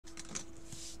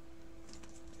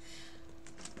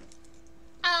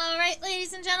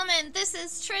and gentlemen, this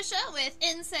is Trisha with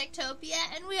Insectopia,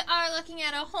 and we are looking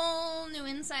at a whole new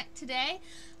insect today.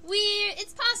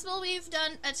 It's possible we've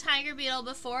done a tiger beetle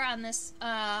before on this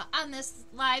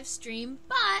live stream,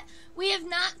 but we have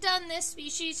not done this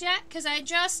species yet because I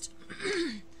just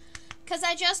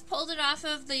pulled it off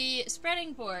of the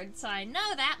spreading board, so I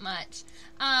know that much.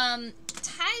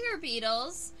 Tiger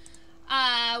beetles.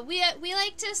 We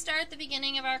like to start the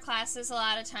beginning of our classes a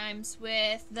lot of times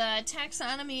with the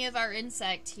taxonomy of our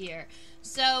insect here.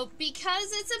 So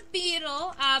because it's a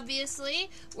beetle, obviously,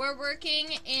 we're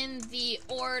working in the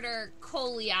order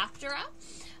Coleoptera.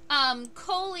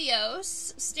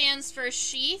 Coleos stands for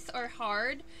sheath or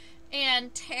hard,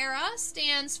 and ptera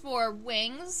stands for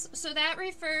wings. So that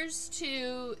refers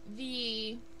to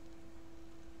the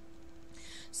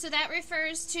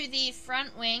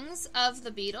front wings of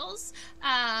the beetles,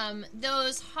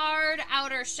 those hard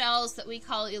outer shells that we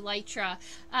call elytra.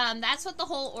 That's what the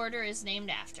whole order is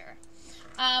named after.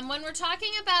 When we're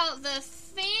talking about the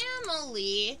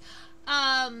family,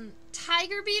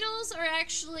 tiger beetles are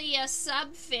actually a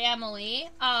subfamily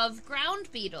of ground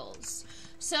beetles.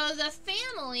 So the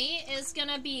family is going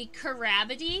to be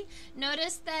Carabidae.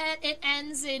 Notice that it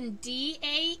ends in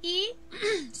D-A-E.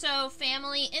 So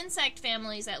family, insect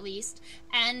families at least,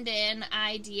 end in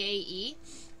I-D-A-E.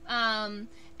 And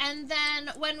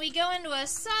then when we go into a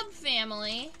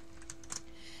subfamily,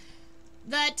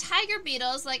 the tiger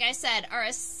beetles, like I said, are a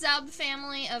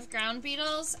subfamily of ground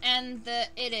beetles, and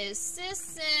it is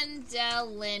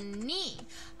Cicindelinae.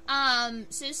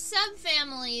 So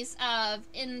subfamilies of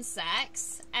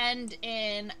insects end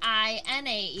in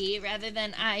I-N-A-E rather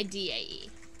than I-D-A-E.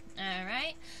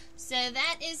 Alright, so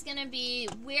that is going to be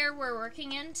where we're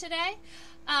working in today.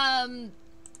 I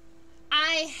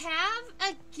have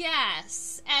a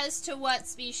guess as to what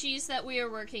species that we are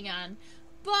working on,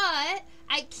 but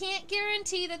I can't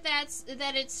guarantee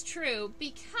that it's true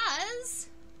because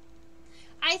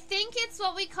I think it's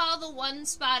what we call the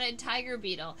one-spotted tiger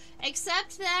beetle,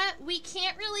 except that we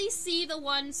can't really see the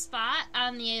one spot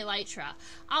on the elytra.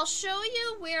 I'll show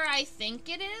you where I think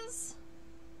it is.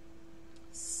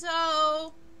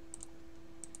 So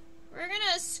we're going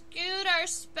to scoot our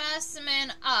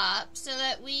specimen up so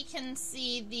that we can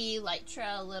see the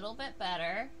elytra a little bit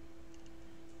better.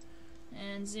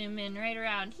 And zoom in right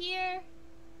around here.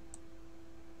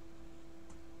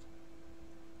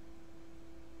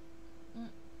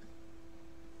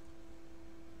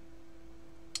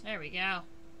 There we go.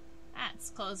 That's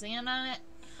closing in on it.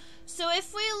 So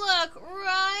if we look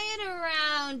right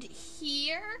around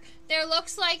here, there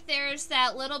looks like there's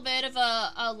that little bit of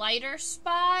a lighter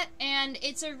spot, and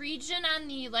it's a region on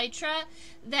the elytra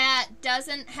that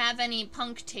doesn't have any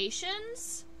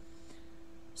punctations.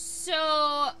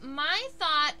 So my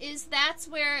thought is that's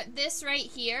where this right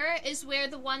here is where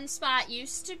the one spot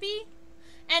used to be,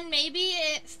 and maybe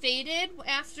it faded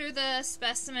after the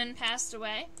specimen passed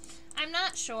away. I'm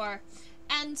not sure.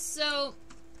 And so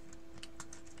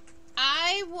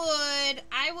I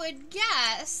would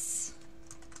guess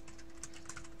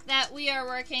that we are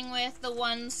working with the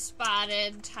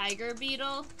one-spotted tiger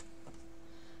beetle.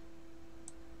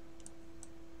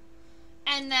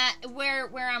 And that where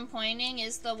I'm pointing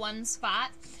is the one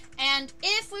spot. And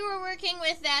if we were working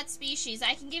with that species,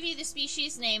 I can give you the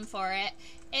species name for it.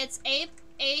 It's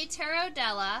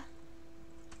Aterodella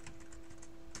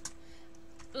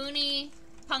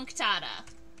unipunctata.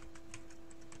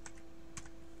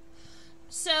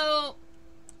 So,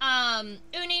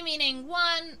 uni meaning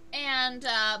one, and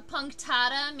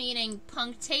punctata meaning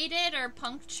punctated or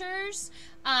punctures.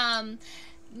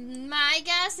 My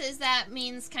guess is that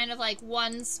means kind of like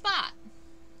one spot.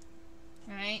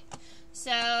 Alright?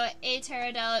 So,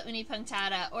 Aterodella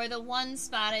unipunctata, or the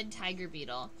one-spotted tiger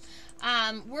beetle.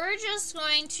 We're just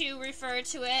going to refer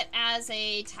to it as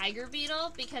a tiger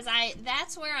beetle because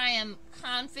that's where I am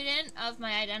confident of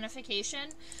my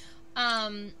identification.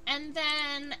 And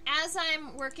then as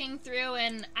I'm working through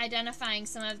and identifying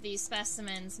some of these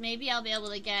specimens, maybe I'll be able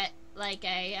to get like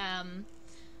a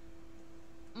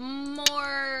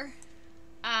more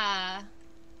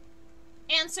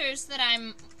answers that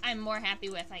I'm more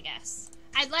happy with, I guess.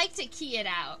 I'd like to key it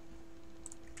out.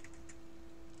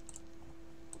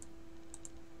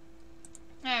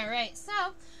 Alright,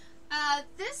 so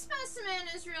this specimen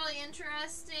is really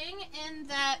interesting in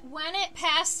that when it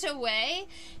passed away,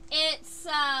 its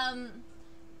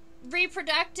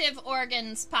reproductive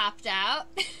organs popped out.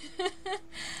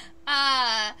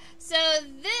 So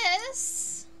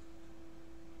this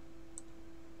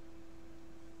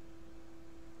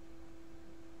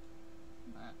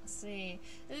let's see.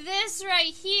 This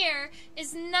right here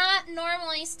is not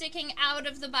normally sticking out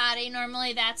of the body.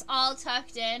 Normally that's all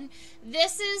tucked in.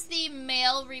 This is the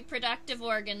male reproductive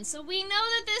organ. So we know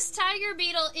that this tiger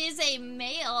beetle is a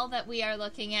male that we are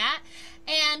looking at.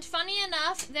 And funny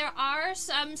enough, there are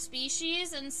some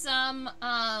species and some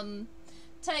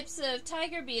types of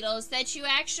tiger beetles that you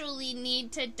actually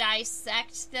need to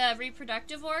dissect the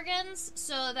reproductive organs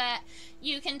so that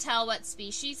you can tell what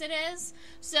species it is.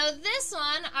 So this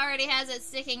one already has it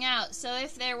sticking out. So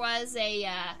if there was a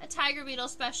tiger beetle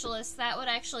specialist, that would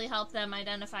actually help them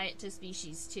identify it to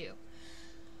species too.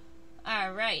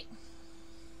 All right.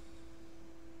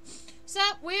 So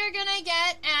we're gonna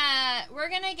get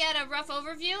a rough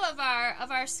overview of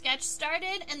our sketch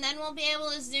started, and then we'll be able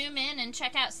to zoom in and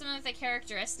check out some of the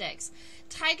characteristics.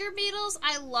 Tiger beetles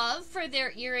I love for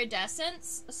their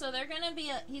iridescence, so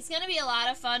he's gonna be a lot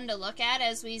of fun to look at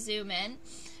as we zoom in.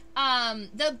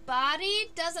 The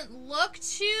body doesn't look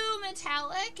too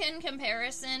metallic in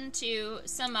comparison to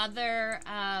some other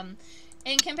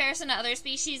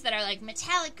species that are like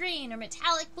metallic green or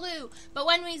metallic blue. But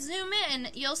when we zoom in,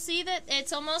 you'll see that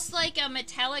it's almost like a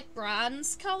metallic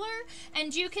bronze color,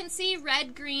 and you can see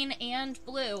red, green, and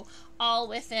blue all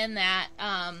within that,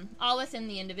 all within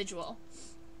the individual.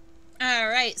 All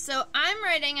right, so I'm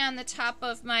writing on the top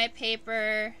of my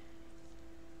paper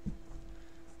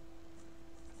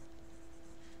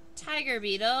tiger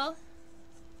beetle.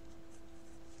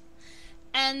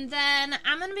 And then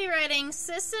I'm going to be writing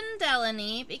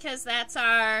Cicindelinae because that's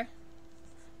our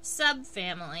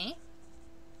subfamily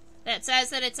that says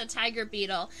that it's a tiger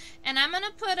beetle. And I'm going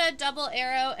to put a double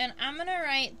arrow and I'm going to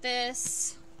write the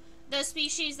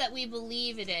species that we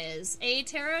believe it is.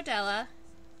 Aterodella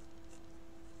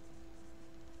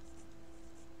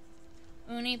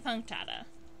unipunctata.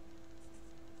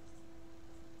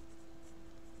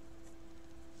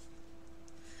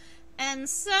 And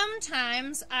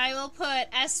sometimes I will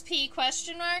put SP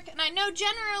question mark, and I know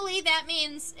generally that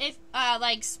means if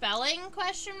like spelling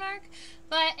question mark,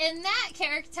 but in that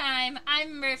character time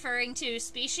I'm referring to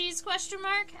species question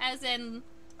mark, as in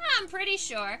I'm pretty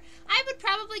sure. I would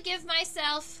probably give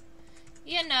myself,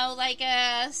 you know, like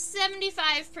a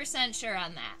 75% sure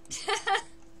on that.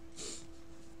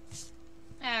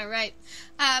 All right,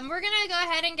 we're going to go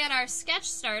ahead and get our sketch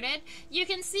started. You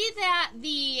can see that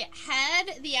the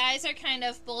eyes are kind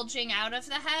of bulging out of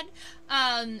the head,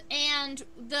 and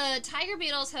the tiger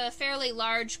beetles have a fairly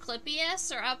large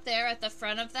clypeus, or up there at the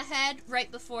front of the head,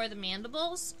 right before the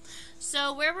mandibles.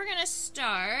 So where we're going to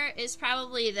start is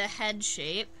probably the head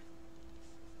shape.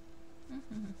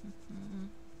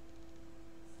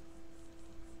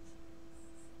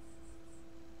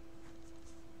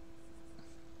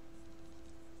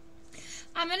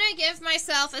 I'm going to give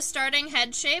myself a starting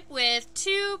head shape with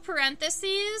 2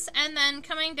 parentheses and then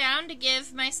coming down to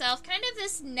give myself kind of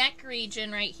this neck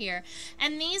region right here.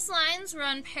 And these lines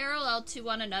run parallel to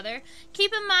one another.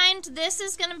 Keep in mind this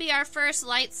is going to be our first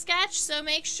light sketch, so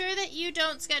make sure that you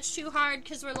don't sketch too hard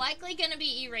because we're likely going to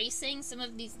be erasing some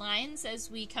of these lines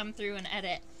as we come through and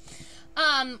edit.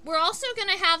 We're also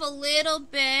going to have a little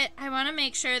bit, I want to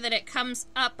make sure that it comes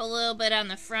up a little bit on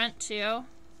the front too.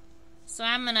 So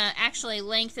I'm going to actually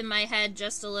lengthen my head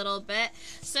just a little bit.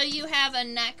 So you have a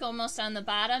neck almost on the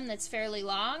bottom that's fairly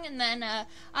long, and then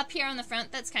up here on the front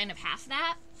that's kind of half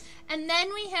that. And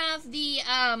then we have the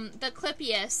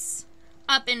clypeus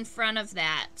up in front of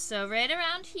that. So right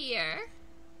around here,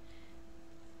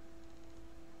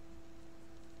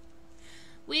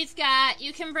 we've got,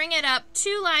 you can bring it up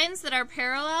 2 lines that are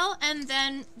parallel, and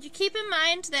then you keep in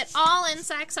mind that all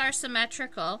insects are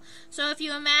symmetrical. So if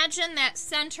you imagine that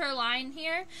center line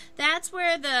here, that's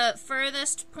where the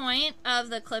furthest point of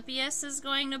the clypeus is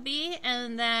going to be,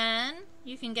 and then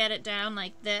you can get it down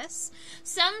like this.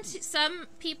 Some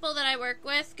people that I work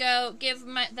with give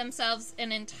themselves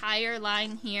an entire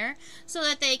line here so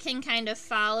that they can kind of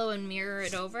follow and mirror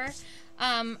it over.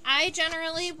 I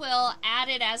generally will add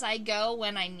it as I go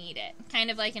when I need it, kind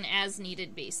of like an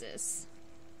as-needed basis.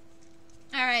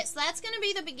 Alright, so that's going to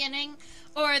be the beginning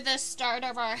or the start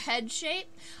of our head shape.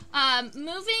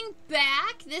 Moving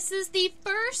back, this is the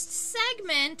first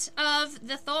segment of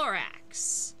the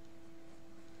thorax.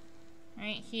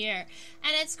 Right here.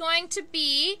 And it's going to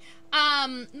be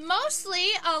mostly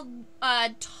a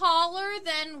taller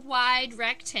than wide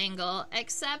rectangle,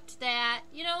 except that,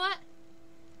 you know what?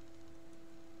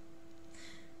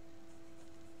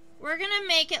 We're going to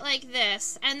make it like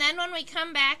this, and then when we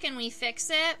come back and we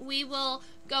fix it, we will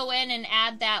go in and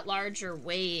add that larger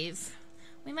wave.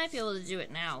 We might be able to do it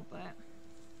now, but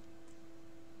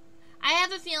I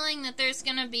have a feeling that there's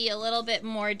going to be a little bit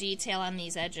more detail on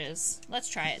these edges. Let's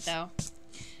try it, though.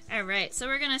 Alright, so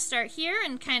we're going to start here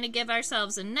and kind of give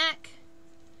ourselves a neck.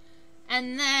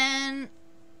 And then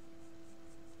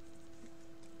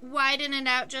widen it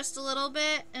out just a little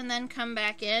bit and then come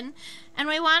back in. And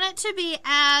we want it to be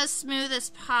as smooth as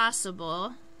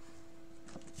possible.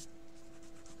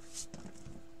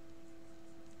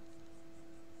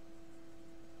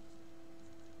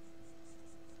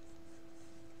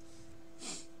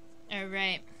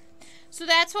 Alright, so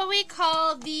that's what we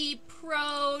call the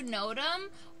pronotum,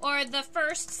 or the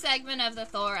first segment of the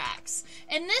thorax.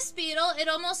 In this beetle, it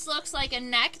almost looks like a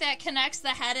neck that connects the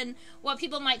head and what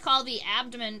people might call the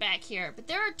abdomen back here. But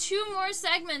there are 2 more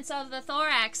segments of the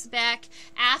thorax back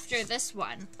after this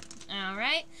one.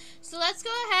 Alright, so let's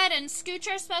go ahead and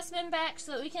scooch our specimen back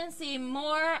so that we can see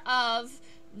more of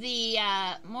the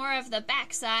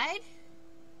backside.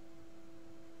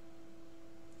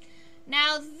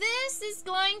 Now this is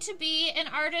going to be an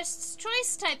artist's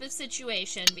choice type of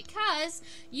situation because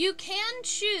you can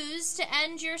choose to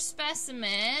end your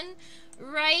specimen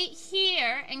right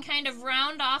here and kind of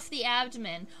round off the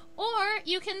abdomen. Or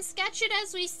you can sketch it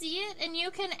as we see it and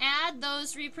you can add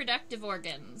those reproductive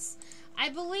organs. I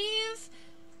believe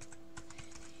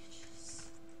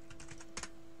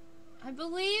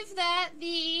that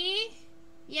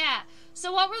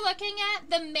so what we're looking at,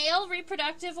 the male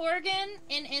reproductive organ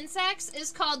in insects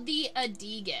is called the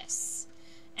aedegus.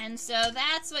 And so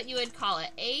that's what you would call it.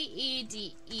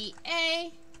 A-E-D-E-A-G-U-S.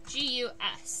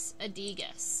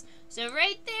 Aedegus. So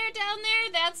right there, down there,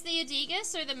 that's the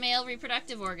aedegus, or the male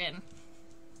reproductive organ.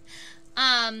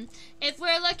 If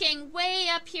we're looking way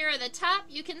up here at the top,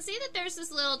 you can see that there's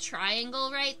this little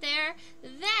triangle right there.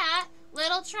 That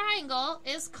little triangle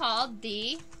is called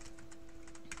the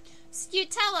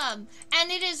scutellum, and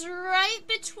it is right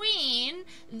between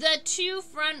the 2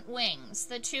 front wings,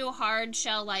 the 2 hard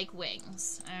shell-like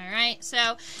wings. Alright,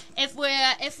 so if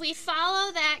we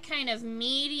follow that kind of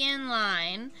median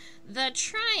line, the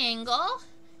triangle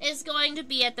is going to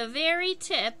be at the very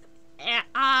tip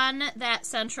on that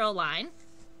central line.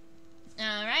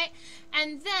 Alright,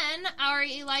 and then our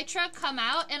elytra come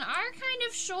out and are kind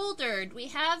of shouldered. We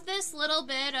have this little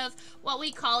bit of what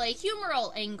we call a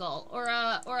humeral angle, or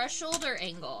a shoulder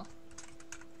angle.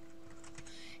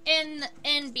 In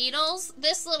beetles,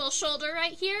 this little shoulder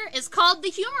right here is called the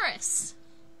humerus.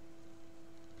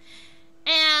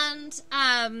 And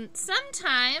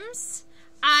sometimes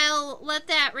I'll let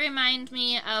that remind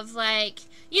me of, like,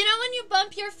 you know when you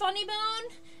bump your funny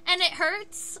bone and it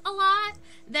hurts a lot?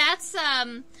 That's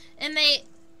and they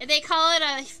call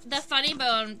it the funny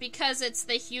bone because it's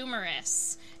the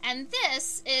humerus. And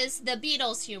this is the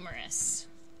beetle's humerus.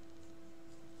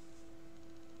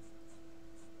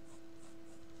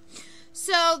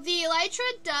 So the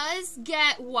elytra does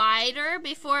get wider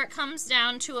before it comes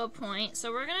down to a point.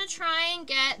 So we're going to try and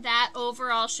get that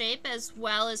overall shape as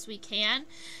well as we can.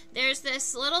 There's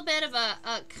this little bit of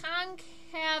a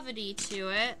concavity to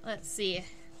it. Let's see.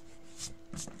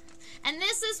 And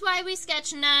this is why we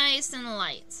sketch nice and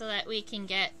light, so that we can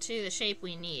get to the shape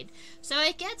we need. So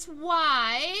it gets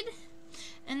wide,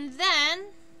 and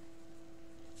then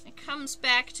it comes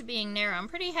back to being narrow. I'm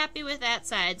pretty happy with that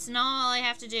side. So now all I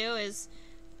have to do is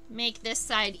make this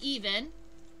side even.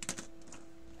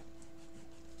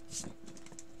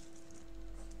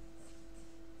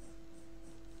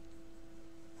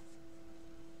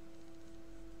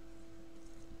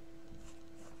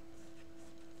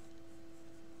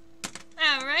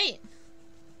 All right.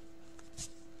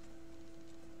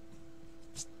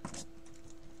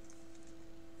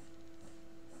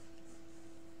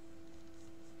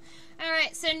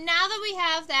 Alright, so now that we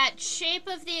have that shape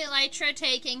of the elytra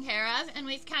taken care of, and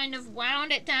we've kind of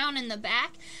wound it down in the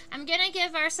back, I'm going to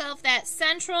give ourselves that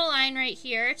central line right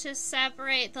here to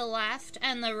separate the left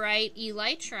and the right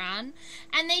elytron.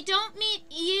 And they don't meet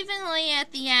evenly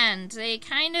at the end. They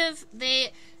kind of,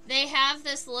 they have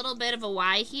this little bit of a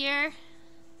Y here.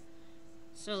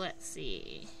 So let's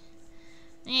see.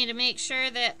 I need to make sure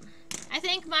that, I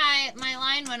think my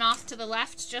line went off to the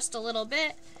left just a little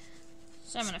bit.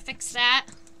 So I'm going to fix that.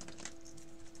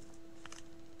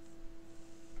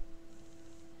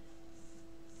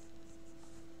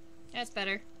 That's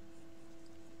better.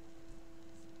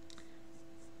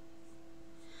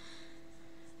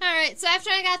 Alright, so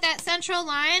after I got that central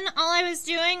line, all I was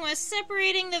doing was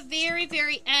separating the very,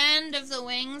 very end of the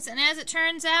wings, and as it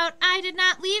turns out, I did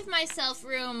not leave myself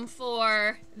room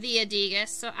for the aedegus,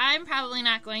 so I'm probably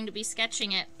not going to be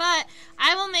sketching it, but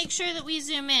I will make sure that we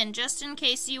zoom in, just in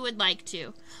case you would like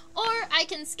to. Or I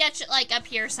can sketch it like up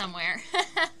here somewhere.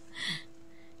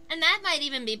 And that might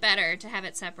even be better to have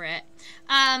it separate.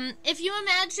 If you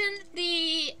imagine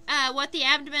the what the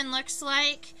abdomen looks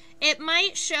like, it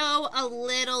might show a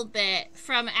little bit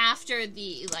from after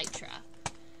the elytra.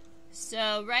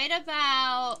 So right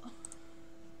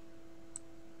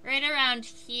around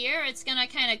here, it's going to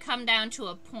kind of come down to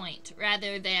a point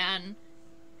rather than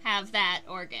have that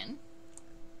organ.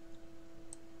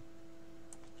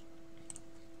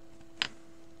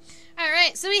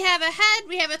 Alright, so we have a head,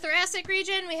 we have a thoracic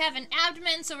region, we have an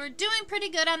abdomen, so we're doing pretty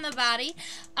good on the body.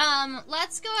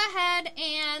 Let's go ahead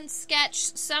and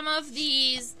sketch some of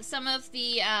the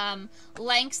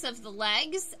lengths of the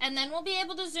legs, and then we'll be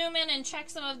able to zoom in and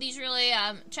check some of these really,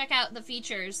 check out the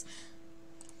features.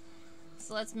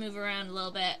 So let's move around a little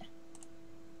bit.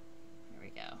 Here we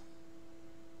go.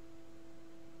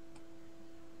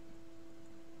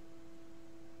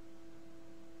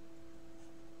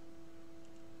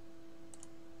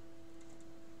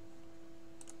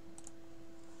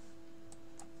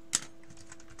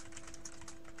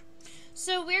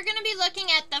 So we're going to be looking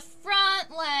at the front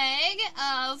leg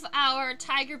of our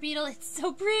tiger beetle. It's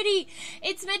so pretty.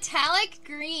 It's metallic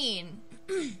green.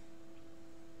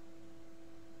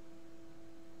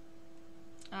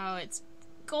 Oh, it's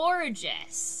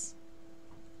gorgeous.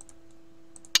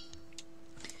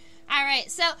 All right,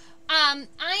 so I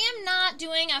am not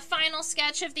doing a final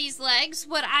sketch of these legs.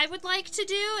 What I would like to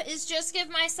do is just give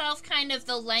myself kind of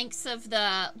the lengths of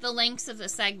the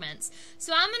segments.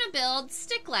 So I'm going to build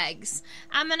stick legs.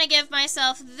 I'm going to give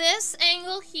myself this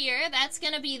angle here. That's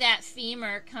going to be that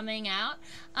femur coming out.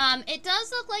 It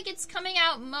does look like it's coming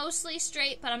out mostly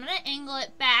straight, but I'm going to angle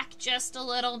it back just a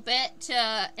little bit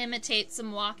to imitate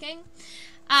some walking.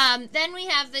 Then we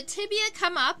have the tibia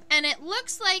come up, and it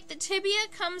looks like the tibia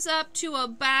comes up to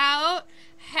about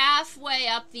halfway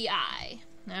up the eye.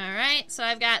 Alright, so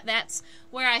I've got, that's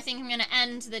where I think I'm going to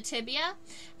end the tibia.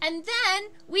 And then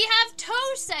we have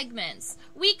toe segments.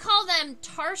 We call them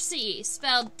tarsi,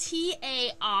 spelled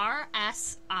T-A-R-S-I.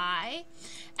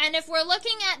 And if we're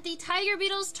looking at the tiger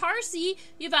beetle's tarsi,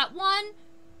 you've got 1,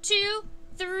 2,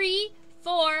 3,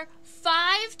 4,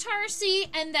 5 tarsi,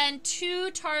 and then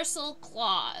 2 tarsal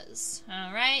claws.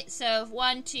 Alright, so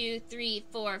 1, 2, 3,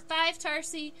 4, 5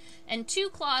 tarsi, and 2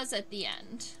 claws at the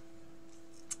end.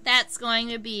 That's going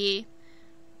to be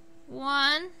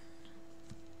 1,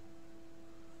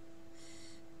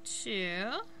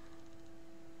 2,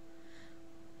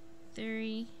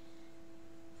 3,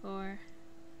 4,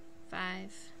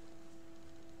 5,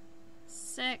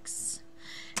 6.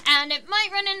 And it might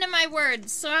run into my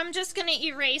words, so I'm just going to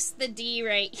erase the D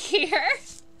right here.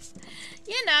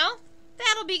 You know,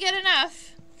 that'll be good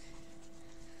enough.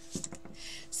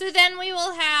 So then we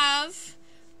will have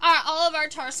all of our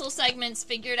tarsal segments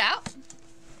figured out.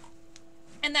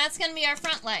 And that's going to be our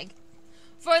front leg.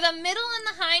 For the middle and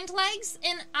the hind legs,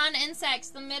 on insects,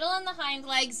 the middle and the hind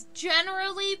legs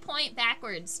generally point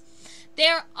backwards.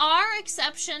 There are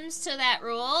exceptions to that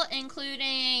rule,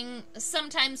 including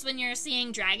sometimes when you're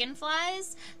seeing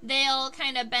dragonflies, they'll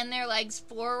kind of bend their legs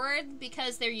forward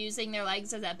because they're using their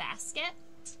legs as a basket.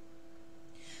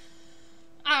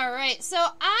 Alright, so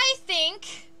I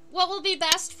think what will be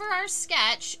best for our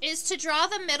sketch is to draw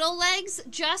the middle legs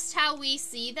just how we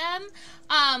see them,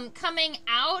 coming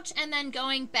out and then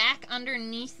going back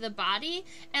underneath the body.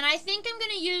 And I think I'm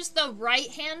going to use the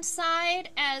right-hand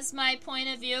side as my point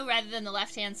of view rather than the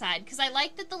left-hand side, because I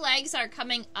like that the legs are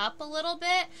coming up a little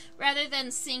bit rather than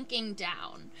sinking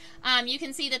down. You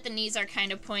can see that the knees are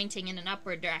kind of pointing in an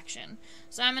upward direction.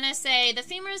 So I'm going to say the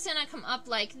femur is going to come up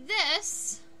like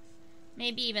this,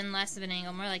 maybe even less of an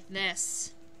angle, more like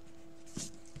this.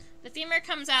 The femur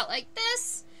comes out like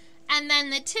this, and then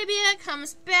the tibia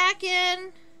comes back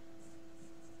in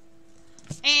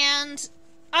and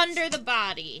under the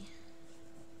body.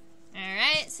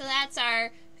 Alright, so that's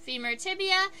our femur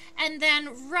tibia, and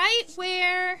then right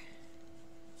where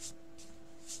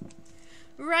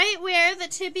the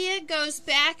tibia goes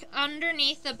back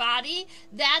underneath the body,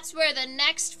 that's where the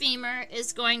next femur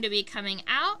is going to be coming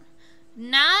out.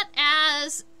 Not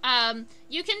as,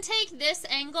 you can take this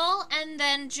angle and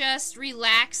then just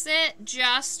relax it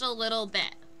just a little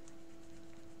bit.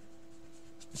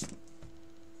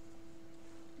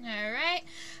 Alright,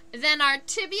 then our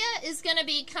tibia is going to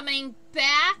be coming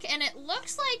back, and it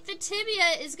looks like the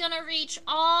tibia is going to reach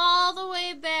all the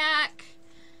way back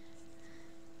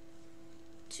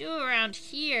to around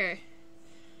here.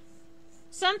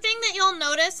 Something that you'll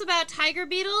notice about tiger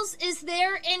beetles is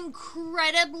their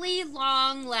incredibly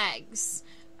long legs.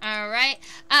 All right.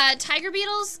 Tiger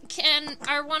beetles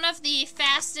are one of the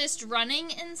fastest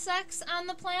running insects on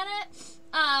the planet.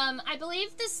 I believe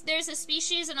there's a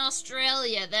species in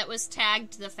Australia that was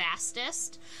tagged the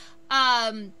fastest.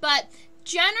 But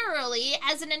generally,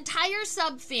 as an entire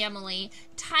subfamily,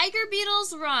 tiger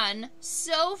beetles run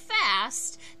so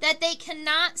fast that they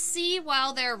cannot see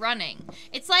while they're running.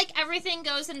 It's like everything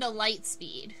goes into light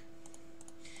speed.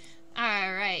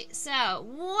 Alright, so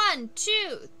 1,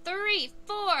 2, 3,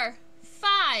 4,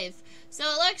 5. So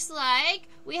it looks like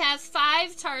we have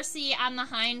 5 tarsi on the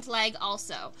hind leg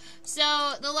also.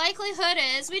 So the likelihood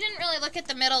is, we didn't really look at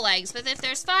the middle legs, but if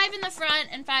there's 5 in the front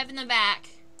and 5 in the back,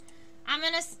 I'm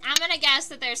gonna guess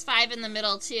that there's 5 in the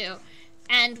middle too.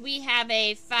 And we have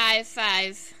a 5,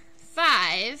 5,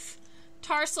 5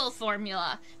 tarsal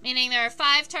formula, meaning there are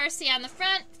 5 tarsi on the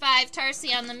front, 5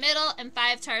 tarsi on the middle, and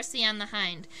 5 tarsi on the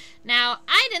hind. Now,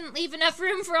 I didn't leave enough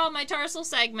room for all my tarsal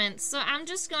segments, so I'm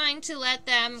just going to let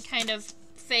them kind of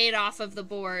fade off of the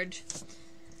board,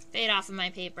 fade off of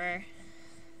my paper.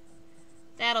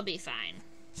 That'll be fine.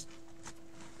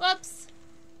 Whoops.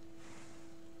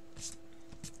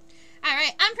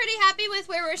 Alright, I'm pretty happy with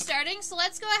where we're starting, so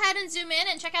let's go ahead and zoom in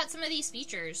and check out some of these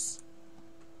features.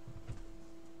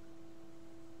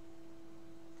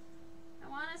 I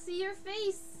want to see your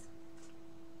face.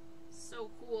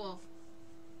 So cool.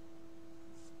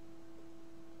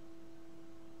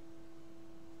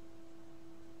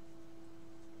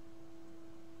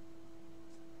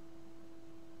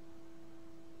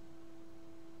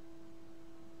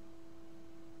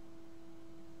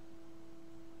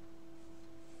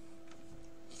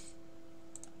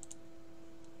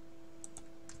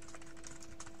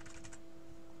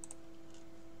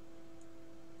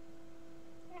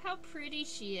 How pretty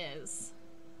she is.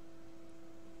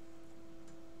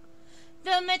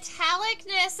 The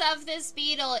metallicness of this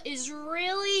beetle is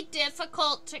really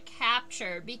difficult to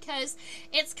capture because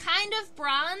it's kind of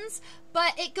bronze,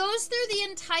 but it goes through the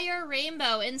entire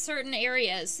rainbow in certain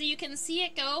areas. So you can see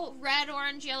it go red,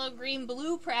 orange, yellow, green,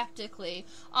 blue practically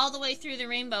all the way through the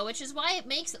rainbow, which is why it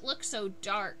makes it look so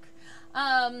dark.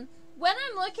 When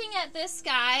I'm looking at this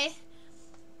guy,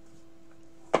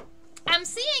 I'm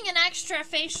seeing an extra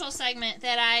facial segment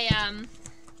that I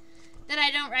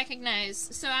don't recognize.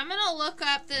 So I'm going to look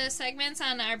up the segments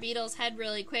on our beetle's head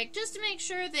really quick just to make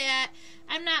sure that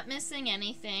I'm not missing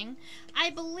anything. I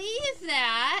believe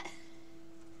that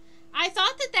I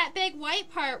thought that big white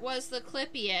part was the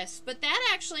clippius, but that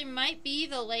actually might be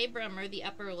the labrum or the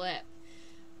upper lip.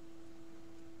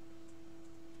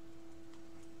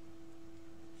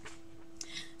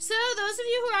 So, those of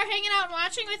you who are hanging out and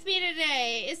watching with me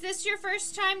today, is this your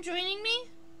first time joining me?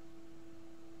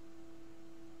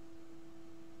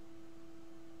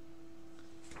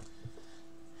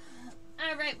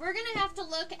 Alright, we're going to have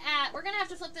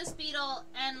to flip this beetle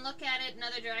and look at it in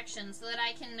other directions so that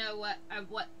I can know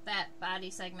what that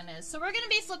body segment is. So we're going to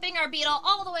be flipping our beetle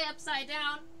all the way upside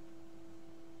down.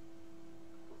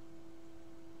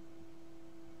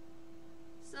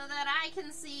 So that I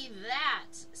can see that.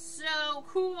 So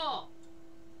cool.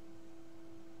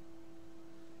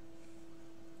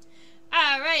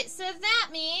 Alright, so that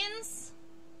means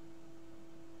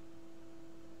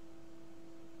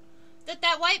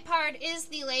that white part is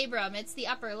the labrum. It's the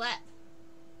upper lip.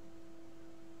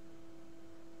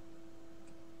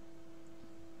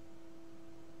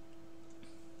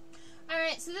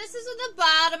 Alright, so this is what the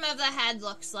bottom of the head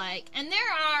looks like. And there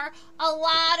are a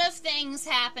lot of things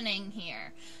happening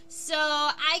here. So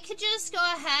I could just go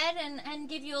ahead and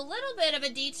give you a little bit of a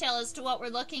detail as to what we're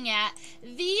looking at.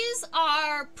 These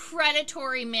are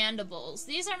predatory mandibles.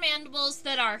 These are mandibles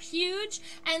that are huge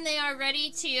and they are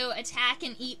ready to attack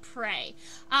and eat prey.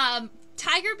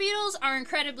 Tiger beetles are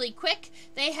incredibly quick.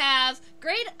 They have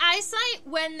great eyesight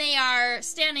when they are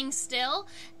standing still.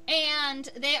 And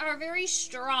they are very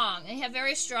strong. They have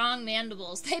very strong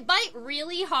mandibles. They bite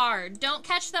really hard. Don't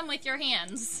catch them with your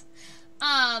hands.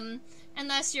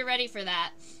 Unless you're ready for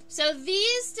that. So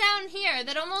these down here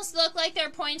that almost look like they're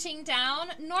pointing down,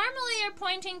 normally are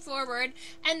pointing forward.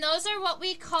 And those are what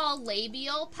we call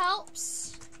labial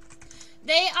palps.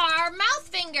 They are mouth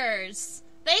fingers.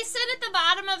 They sit at the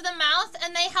bottom of the mouth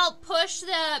and they help push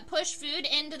food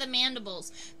into the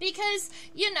mandibles. Because,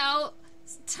 you know,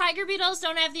 tiger beetles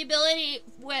don't have the ability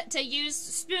to use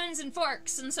spoons and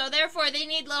forks, and so therefore they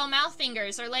need little mouth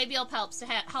fingers or labial palps to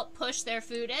help push their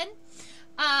food in.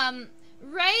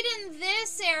 Right in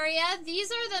this area,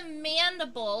 these are the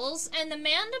mandibles, and the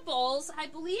mandibles, I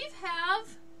believe,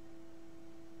 have...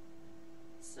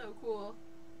 So cool.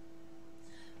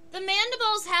 The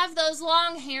mandibles have those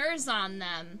long hairs on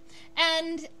them,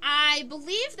 And I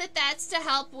believe that that's to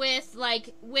help with,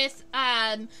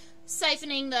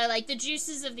 siphoning the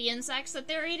juices of the insects that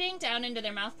they're eating down into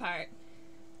their mouth part.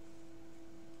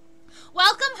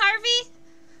 Welcome, Harvey!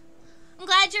 I'm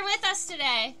glad you're with us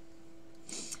today.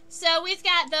 So we've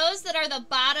got those that are the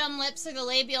bottom lips or the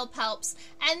labial palps.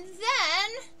 And then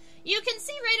you can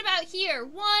see right about here,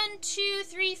 1, 2,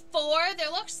 3, 4.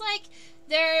 There looks like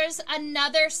there's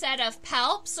another set of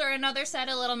palps or another set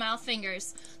of little mouth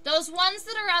fingers. Those ones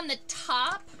that are on the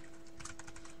top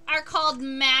are called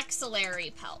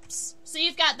maxillary palps. So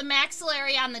you've got the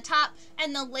maxillary on the top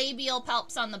and the labial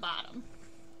palps on the bottom.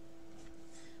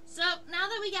 So now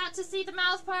that we got to see the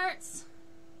mouth parts,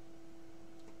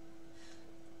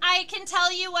 I can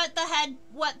tell you what the head,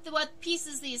 what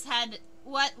pieces these head,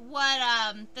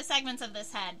 the segments of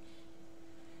this head.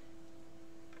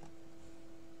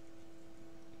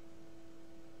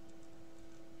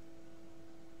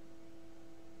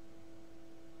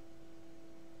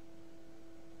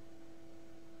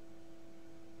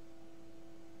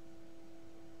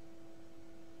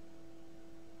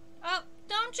 Oh,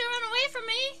 don't you run away from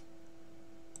me!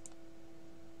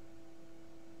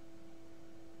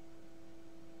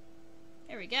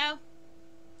 There we go.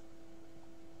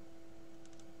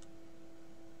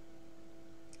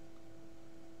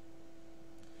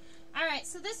 Alright,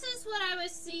 so this is what I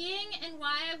was seeing and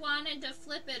why I wanted to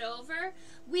flip it over.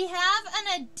 We have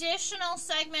an additional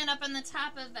segment up on the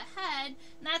top of the head,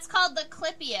 and that's called the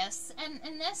clypeus. And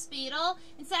in this beetle,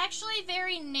 it's actually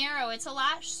very narrow. It's a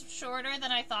lot shorter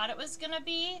than I thought it was going to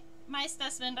be. My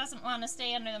specimen doesn't want to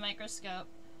stay under the microscope.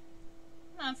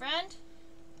 Come on, friend.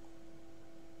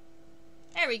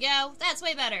 There we go. That's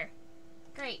way better.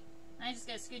 Great. I just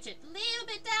gotta scooch it a little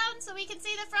bit down so we can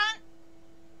see the front.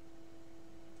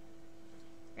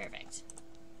 Perfect.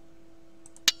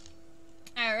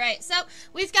 Alright, so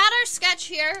we've got our sketch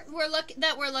here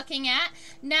that we're looking at.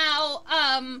 Now,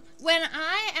 when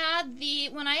I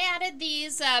added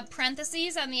these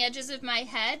parentheses on the edges of my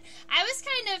head, I was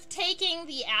kind of taking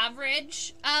the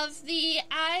average of the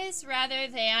eyes rather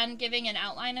than giving an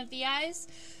outline of the eyes.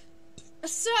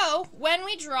 So, when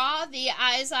we draw the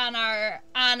eyes on our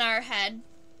head,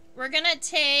 we're going to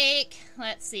take,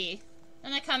 let's see,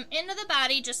 I'm going to come into the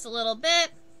body just a little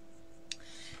bit.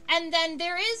 And then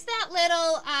there is that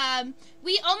little,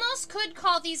 we almost could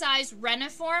call these eyes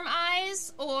reniform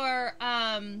eyes or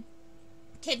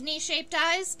kidney-shaped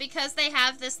eyes because they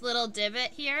have this little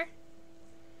divot here.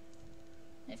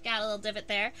 They've got a little divot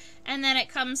there, and then it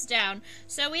comes down.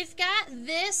 So we've got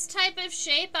this type of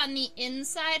shape on the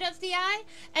inside of the eye,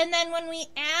 and then when we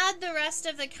add the rest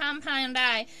of the compound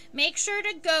eye, make sure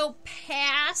to go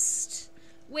past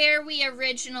where we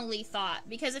originally thought,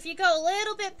 because if you go a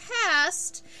little bit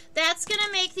past, that's going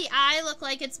to make the eye look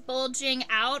like it's bulging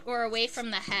out or away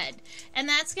from the head, and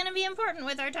that's going to be important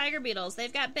with our tiger beetles.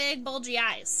 They've got big, bulgy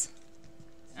eyes.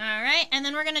 Alright, and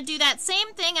then we're going to do that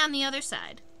same thing on the other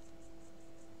side.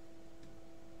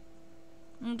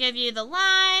 And give you the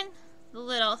line, the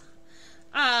little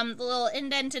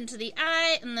indent into the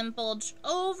eye, and then bulge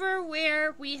over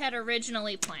where we had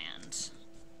originally planned.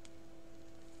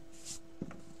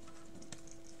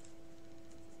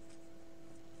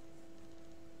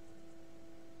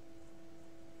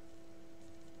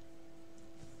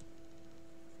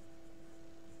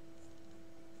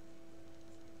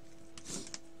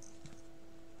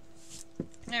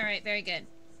 All right, very good.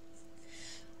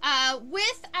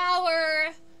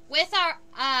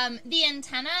 The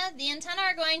antenna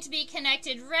are going to be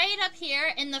connected right up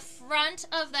here in the front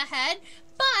of the head,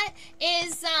 but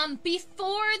is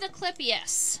before the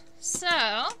clypeus. So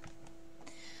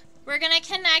we're gonna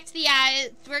connect the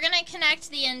eye. We're gonna connect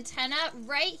the antenna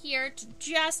right here to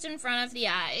just in front of the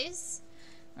eyes.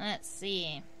 Let's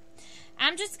see.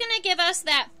 I'm just going to give us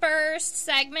that first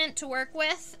segment to work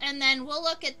with, and then we'll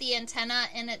look at the antenna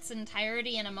in its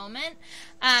entirety in a moment.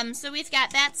 So we've got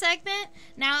that segment.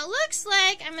 Now it looks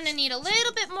like I'm going to need a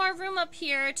little bit more room up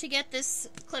here to get this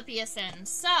clypeus in.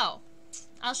 So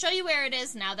I'll show you where it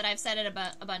is now that I've said it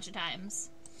a bunch of times.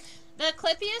 The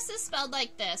clypeus is spelled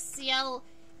like this, C-L-Y-P-E-U-S.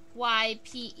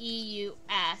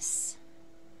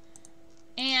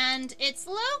 And it's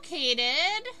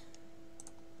located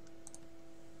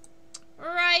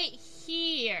right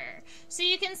here. So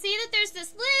you can see that there's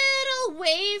this little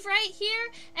wave right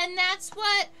here, and that's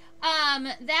what,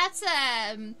 that's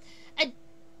a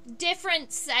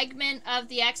different segment of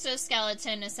the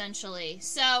exoskeleton, essentially.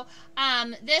 So,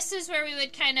 this is where we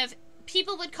would kind of,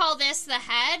 people would call this the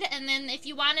head, and then if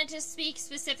you wanted to speak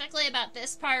specifically about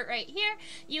this part right here,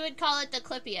 you would call it the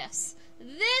clypeus.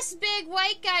 this big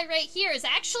white guy right here is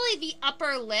actually the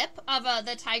upper lip of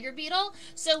the tiger beetle,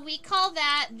 so we call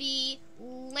that the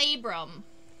labrum.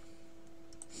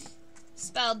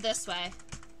 Spelled this way.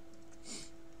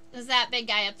 Is that big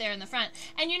guy up there in the front.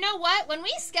 And you know what? When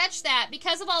we sketch that,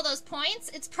 because of all those points,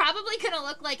 it's probably going to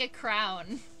look like a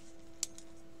crown.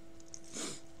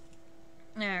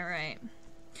 Alright.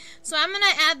 So I'm going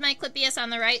to add my clippius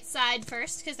on the right side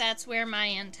first, because that's where my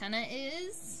antenna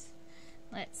is.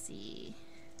 Let's see.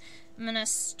 I'm going to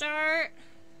start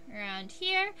around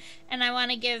here, and I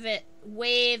want to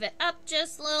wave it up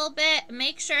just a little bit.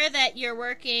 Make sure that you're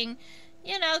working,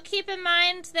 you know, keep in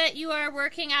mind that you are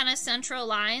working on a central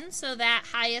line, so that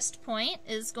highest point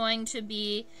is going to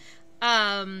be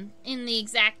in the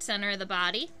exact center of the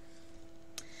body.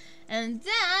 And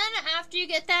then, after you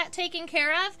get that taken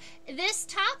care of, this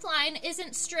top line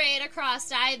isn't straight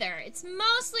across either. It's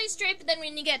mostly straight, but then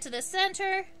when you get to the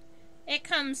center, it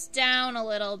comes down a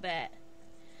little bit.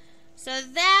 So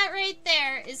that right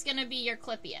there is going to be your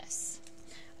clippius.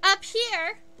 Up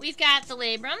here, we've got the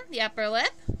labrum, the upper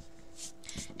lip.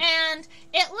 And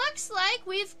it looks like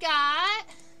we've got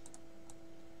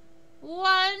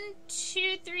 1,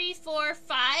 2, 3, 4,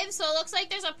 5. So it looks like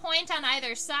there's a point on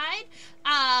either side,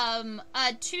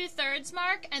 a 2/3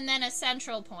 mark, and then a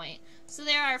central point. So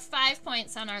there are 5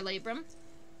 points on our labrum.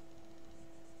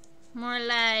 More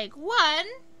like 1.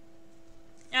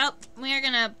 Oh, we're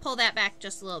going to pull that back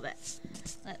just a little bit.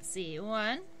 Let's see.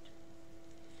 1,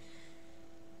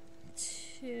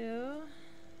 2,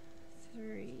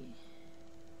 3,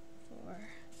 4.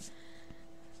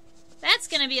 That's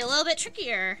going to be a little bit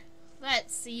trickier.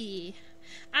 Let's see.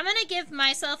 I'm going to give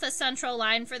myself a central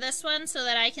line for this one so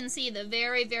that I can see the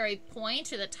very, very point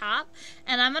to the top.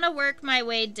 And I'm going to work my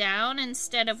way down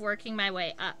instead of working my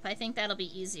way up. I think that'll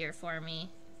be easier for me.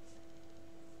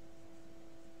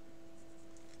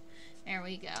 There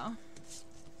we go.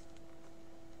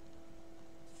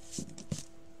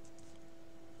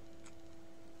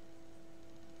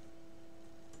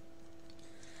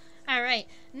 Alright,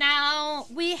 now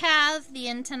we have the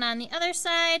antenna on the other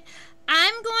side.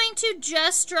 I'm going to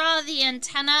just draw the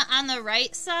antenna on the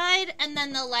right side and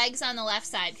then the legs on the left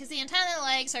side, because the antenna and the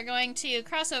legs are going to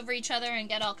cross over each other and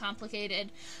get all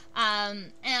complicated.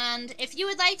 And if you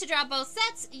would like to draw both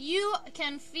sets, you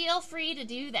can feel free to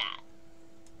do that.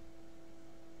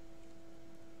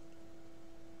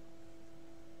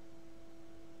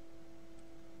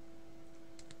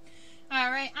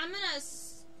 Alright, I'm going to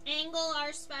angle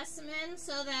our specimen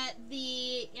so that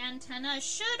the antenna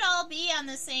should all be on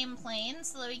the same plane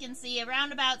so that we can see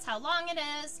around about how long it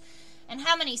is and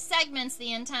how many segments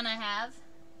the antenna have.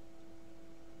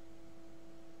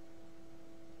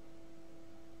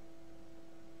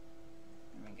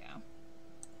 There we go.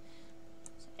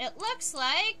 It looks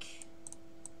like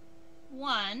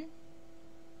 1.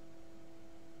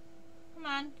 Come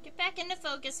on, get back into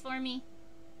focus for me.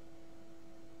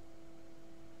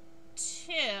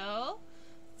 2,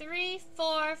 3,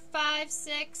 4, 5,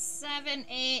 6, 7,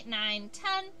 8, 9, 10.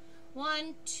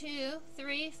 1, 2,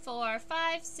 3, 4,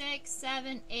 5, 6,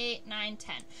 7, 8, 9,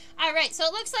 10. Alright, so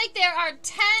it looks like there are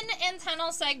 10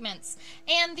 antennal segments.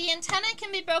 And the antenna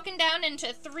can be broken down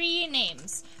into 3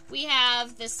 names. We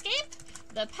have the scape,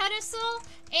 the pedicel,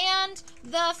 and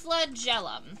the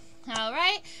flagellum.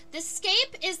 Alright, the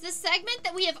scape is the segment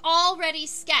that we have already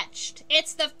sketched.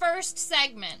 It's the first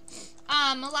segment.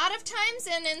 A lot of times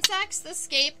in insects, the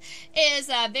scape is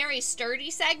a very sturdy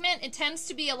segment. It tends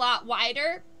to be a lot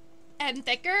wider and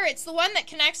thicker. It's the one that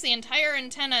connects the entire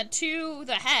antenna to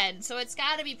the head, so it's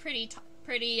got to be pretty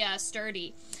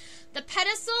sturdy. The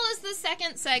pedicel is the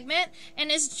second segment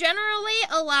and is generally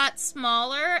a lot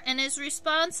smaller and is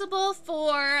responsible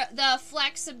for the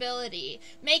flexibility,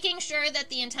 making sure that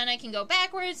the antenna can go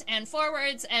backwards and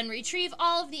forwards and retrieve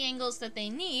all of the angles that they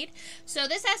need. So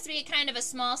this has to be kind of a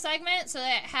small segment so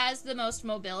that it has the most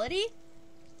mobility.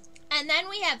 And then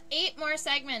we have 8 more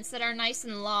segments that are nice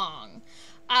and long.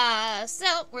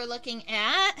 So we're looking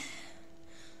at...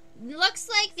 Looks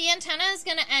like the antenna is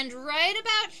going to end right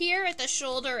about here at the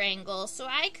shoulder angle. So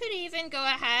I could even go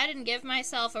ahead and give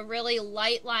myself a really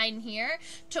light line here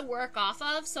to work off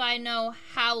of so I know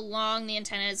how long the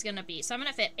antenna is going to be. So I'm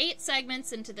going to fit 8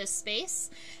 segments into this space.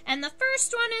 And the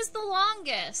first one is the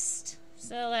longest.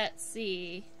 So let's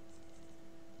see.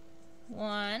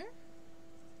 1.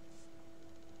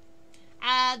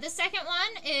 The second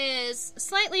one is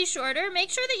slightly shorter. Make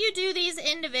sure that you do these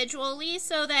individually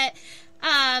so that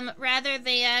rather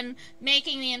than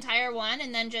making the entire one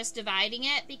and then just dividing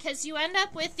it, because you end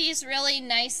up with these really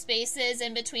nice spaces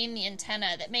in between the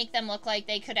antenna that make them look like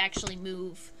they could actually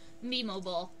move, be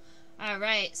mobile.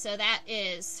 Alright, so that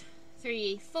is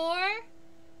 3, 4,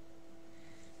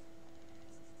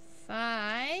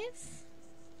 5,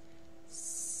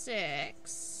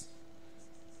 6,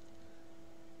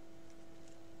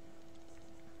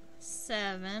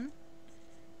 7,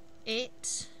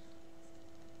 8,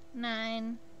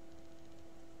 9,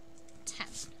 10.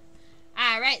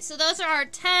 Alright, so those are our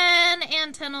 10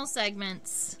 antennal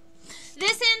segments.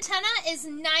 This antenna is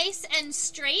nice and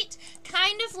straight,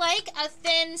 kind of like a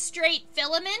thin, straight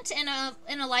filament in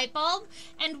a light bulb,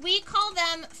 and we call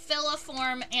them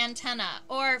filiform antenna,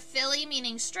 or fili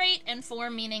meaning straight and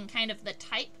form meaning kind of the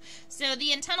type. So the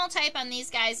antennal type on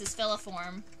these guys is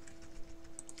filiform.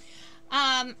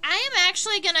 I am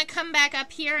actually going to come back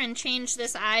up here and change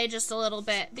this eye just a little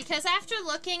bit, because after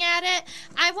looking at it,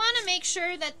 I want to make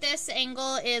sure that this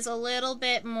angle is a little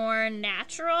bit more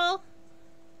natural.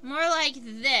 More like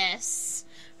this,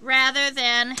 rather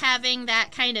than having that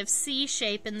kind of C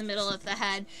shape in the middle of the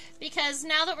head. Because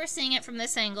now that we're seeing it from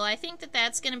this angle, I think that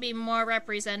that's going to be more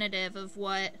representative of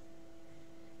what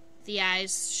the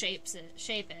eye's shape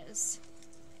is.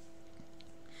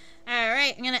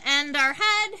 Alright, I'm going to end our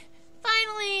head.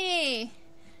 Finally!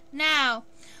 Now,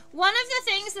 one of the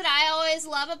things that I always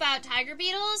love about tiger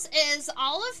beetles is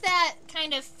all of that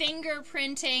kind of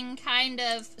fingerprinting kind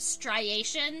of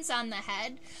striations on the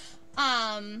head.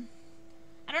 I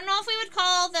don't know if we would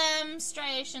call them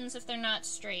striations if they're not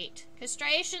straight, because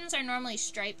striations are normally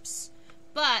stripes,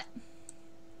 but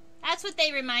that's what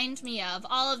they remind me of,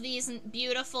 all of these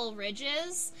beautiful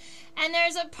ridges. And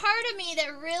there's a part of me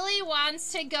that really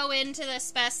wants to go into the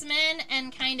specimen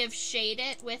and kind of shade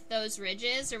it with those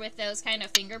ridges or with those kind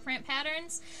of fingerprint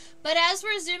patterns. But as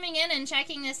we're zooming in and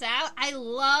checking this out, I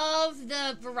love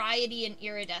the variety and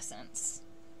iridescence.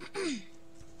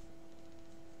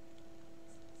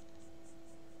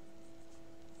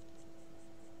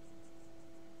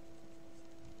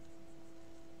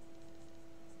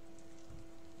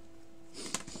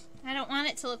 I don't want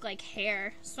it to look like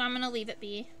hair, so I'm going to leave it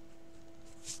be.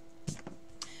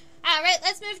 Alright,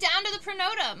 let's move down to the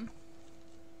pronotum.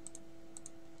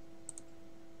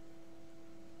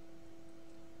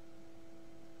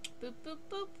 Boop, boop,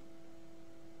 boop.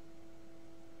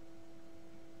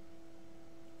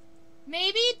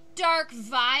 Maybe dark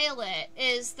violet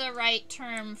is the right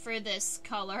term for this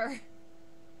color.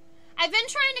 I've been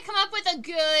trying to come up with a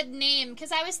good name,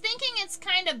 because I was thinking it's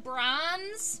kind of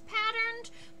bronze patterned,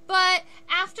 but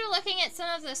after looking at some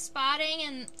of the spotting,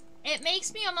 and it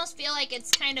makes me almost feel like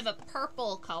it's kind of a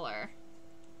purple color.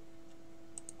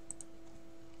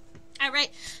 Alright,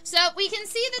 so we can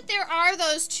see that there are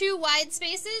those two wide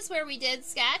spaces where we did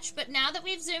sketch, but now that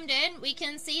we've zoomed in, we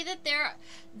can see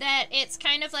that it's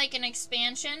kind of like an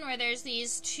expansion where there's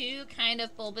these two kind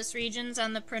of bulbous regions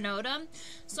on the pronotum.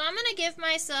 So I'm going to give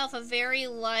myself a very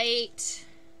light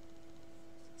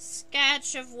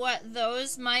sketch of what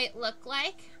those might look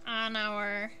like on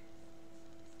our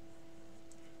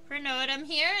pronotum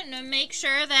here, and to make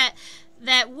sure that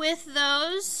with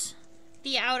those,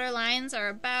 the outer lines are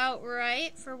about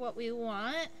right for what we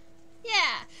want.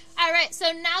 Yeah. Alright,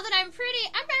 so now that I'm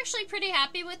actually pretty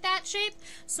happy with that shape,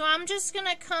 so I'm just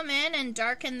gonna come in and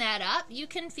darken that up. You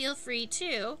can feel free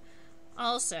to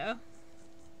also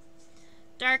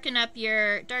darken up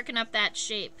that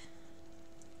shape.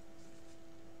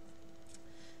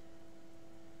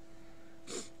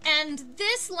 And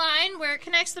this line where it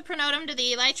connects the pronotum to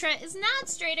the elytra is not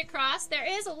straight across. There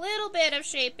is a little bit of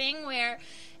shaping where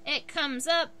it comes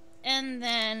up and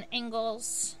then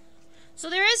angles.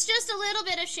 So there is just a little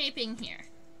bit of shaping here.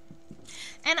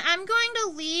 And I'm going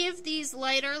to leave these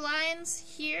lighter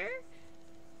lines here.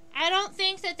 I don't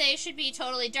think that they should be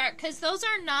totally dark, because those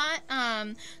are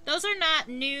not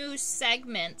new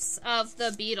segments of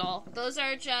the beetle. Those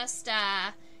are just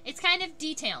it's kind of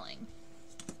detailing.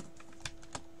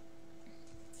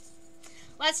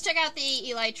 Let's check out the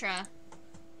elytra.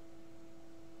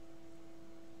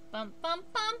 Bump, bump,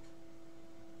 bump.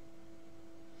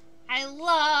 I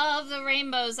love the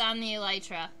rainbows on the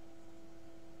elytra.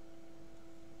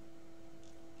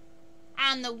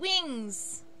 On the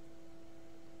wings.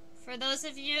 For those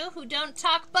of you who don't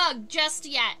talk bug just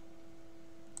yet.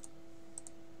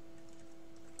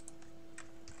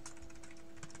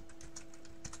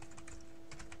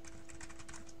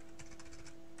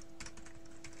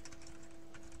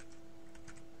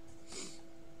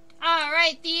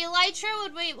 Alright, the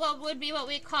elytra would be what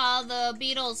we call the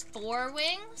beetle's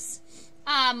forewings.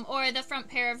 or the front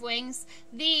pair of wings.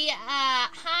 The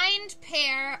hind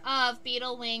pair of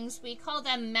beetle wings, we call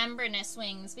them membranous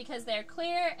wings because they're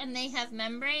clear and they have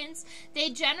membranes. They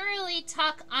generally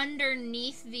tuck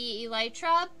underneath the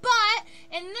elytra, but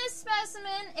in this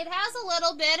specimen, it has a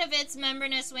little bit of its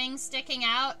membranous wings sticking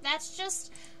out. That's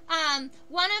just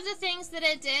one of the things that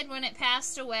it did when it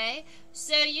passed away.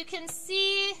 So you can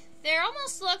see there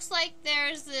almost looks like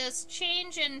there's this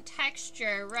change in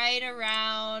texture right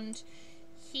around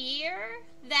here.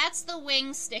 That's the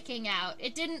wing sticking out.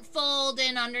 It didn't fold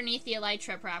in underneath the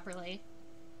elytra properly.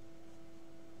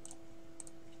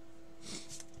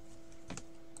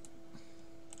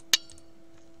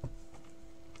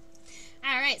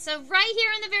 Alright, so right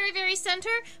here in the very, very center,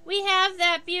 we have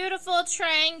that beautiful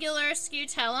triangular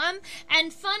scutellum.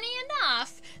 And funny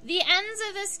enough, the ends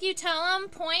of the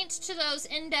scutellum point to those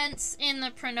indents in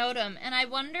the pronotum. And I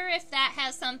wonder if that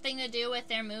has something to do with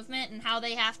their movement and how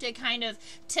they have to kind of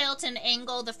tilt and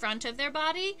angle the front of their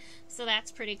body. So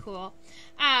that's pretty cool.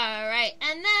 Alright,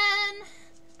 and then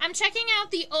I'm checking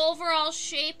out the overall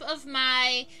shape of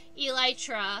my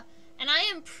elytra. And I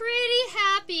am pretty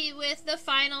happy with the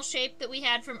final shape that we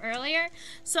had from earlier.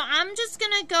 So I'm just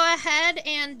going to go ahead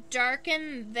and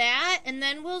darken that. And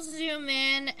then we'll zoom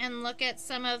in and look at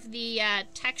some of the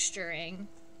texturing.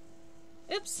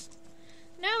 Oops.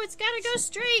 No, it's got to go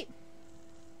straight.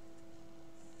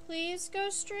 Please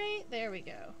go straight. There we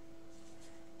go.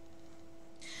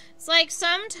 It's like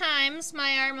sometimes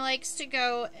my arm likes to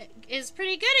go, is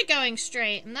pretty good at going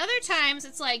straight. And other times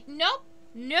it's like, nope,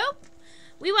 nope.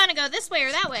 We want to go this way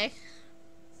or that way.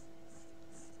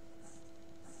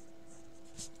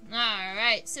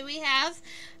 Alright, so we have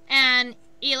an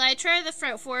elytra, the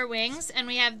front four wings, and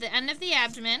we have the end of the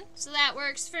abdomen. So that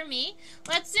works for me.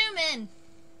 Let's zoom in.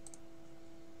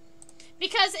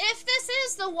 Because if this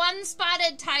is the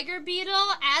one-spotted tiger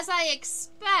beetle, as I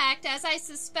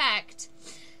suspect,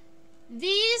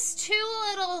 these two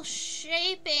little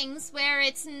shapings where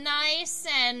it's nice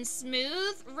and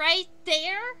smooth right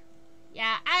there,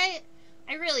 yeah, I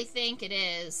really think it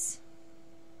is.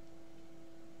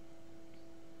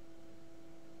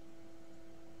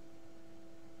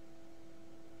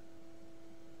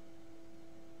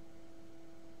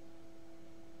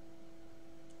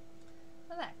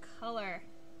 Look at that color.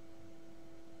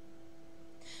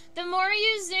 The more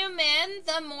you zoom in,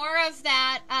 the more of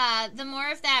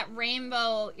that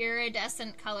rainbow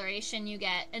iridescent coloration you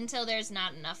get until there's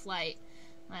not enough light.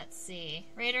 Let's see.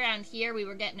 Right around here, we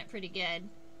were getting it pretty good.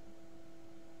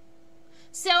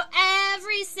 So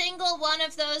every single one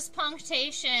of those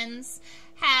punctations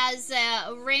has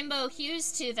rainbow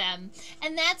hues to them.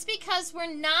 And that's because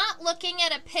we're not looking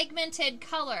at a pigmented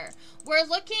color. We're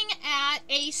looking at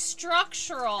a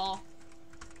structural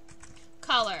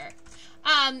color.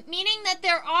 Meaning that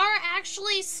there are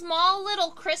actually small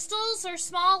little crystals or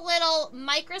small little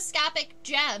microscopic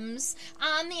gems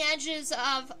on the edges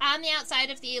of, on the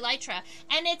outside of the elytra.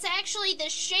 And it's actually the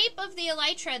shape of the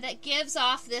elytra that gives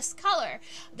off this color.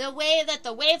 The way that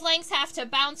the wavelengths have to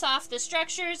bounce off the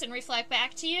structures and reflect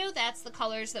back to you, that's the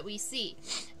colors that we see.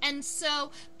 And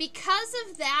so, because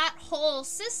of that whole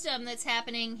system that's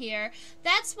happening here,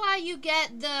 that's why you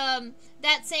get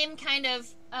that same kind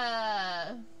of,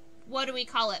 what do we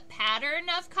call it, pattern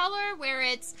of color, where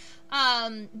it's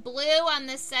blue on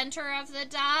the center of the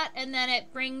dot, and then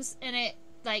it brings, and it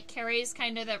like carries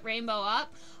kind of that rainbow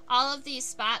up. All of these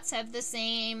spots have the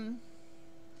same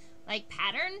like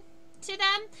pattern to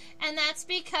them, and that's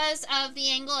because of the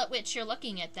angle at which you're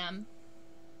looking at them.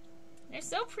 They're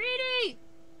so pretty!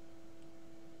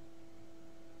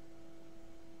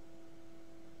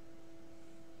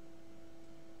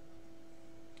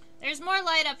 There's more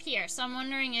light up here, so I'm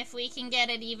wondering if we can get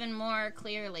it even more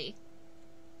clearly.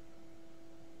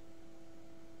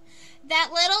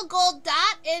 That little gold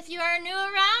dot, if you are new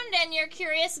around and you're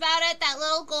curious about it, that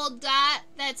little gold dot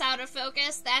that's out of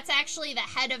focus, that's actually the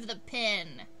head of the pin.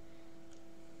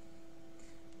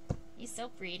 He's so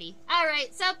pretty.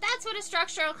 Alright, so that's what a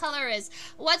structural color is.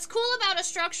 What's cool about a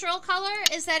structural color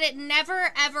is that it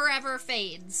never, ever, ever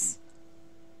fades.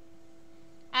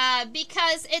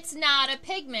 Because it's not a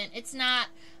pigment. It's not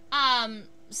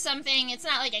something, it's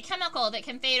not like a chemical that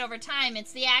can fade over time.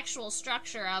 It's the actual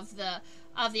structure of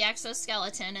the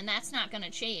exoskeleton, and that's not going to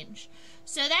change.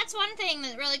 So that's one thing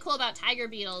that's really cool about tiger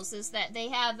beetles, is that they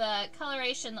have a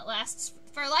coloration that lasts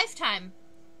for a lifetime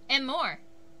and more.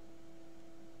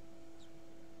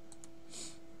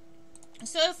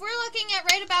 So if we're looking at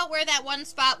right about where that one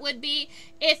spot would be,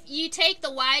 if you take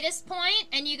the widest point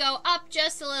and you go up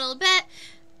just a little bit,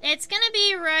 It's going to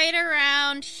be right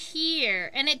around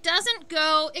here. And it doesn't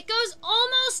go, it goes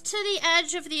almost to the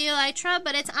edge of the elytra,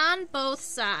 but it's on both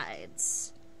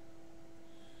sides.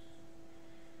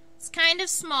 It's kind of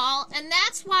small, and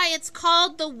that's why it's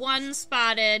called the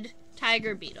one-spotted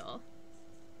tiger beetle.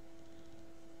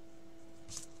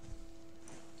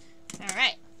 All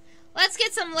right. Let's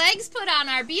get some legs put on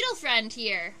our beetle friend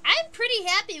here. I'm pretty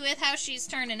happy with how she's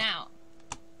turning out.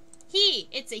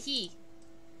 It's a he.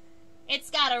 It's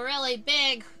got a really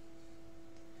big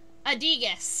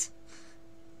adigus.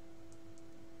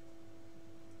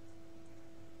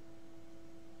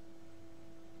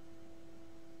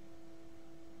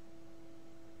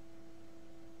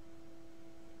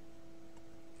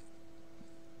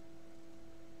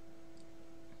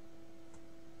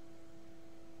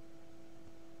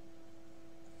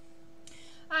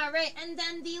 All right, and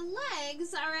then the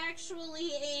legs are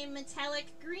actually a metallic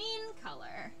green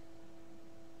color.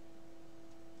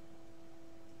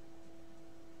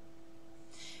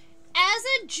 As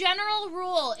a general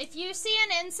rule, if you see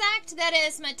an insect that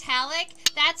is metallic,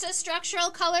 that's a structural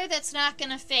color that's not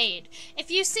going to fade. If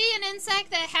you see an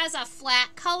insect that has a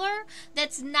flat color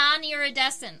that's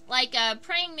non-iridescent, like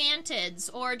praying mantids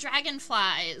or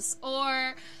dragonflies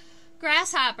or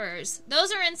grasshoppers,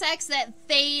 those are insects that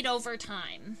fade over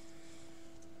time.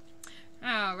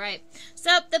 All right,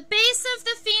 so the base of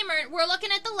the femur, we're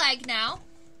looking at the leg now.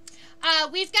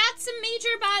 We've got some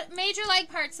major leg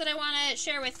parts that I want to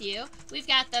share with you. We've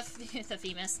got the femur,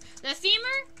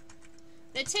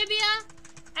 the tibia,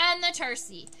 and the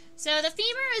tarsi. So the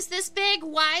femur is this big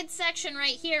wide section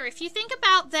right here. If you think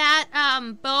about that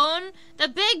bone, the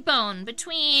big bone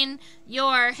between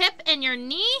your hip and your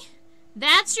knee,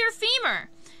 that's your femur.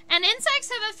 And insects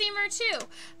have a femur too.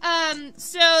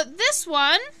 So this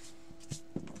one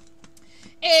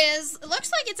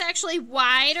looks like it's actually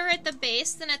wider at the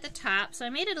base than at the top. So I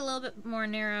made it a little bit more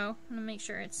narrow. I'm gonna make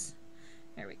sure it's,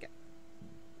 there we go.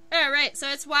 All right, so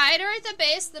it's wider at the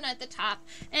base than at the top.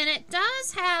 And it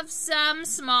does have some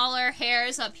smaller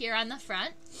hairs up here on the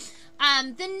front.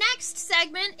 The next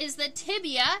segment is the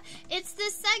tibia. It's the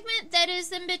segment that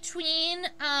is in between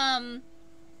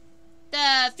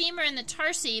the femur and the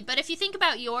tarsi. But if you think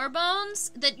about your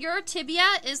bones, that your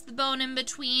tibia is the bone in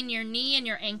between your knee and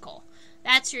your ankle.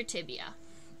 That's your tibia.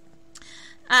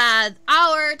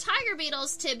 Our tiger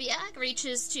beetle's tibia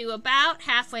reaches to about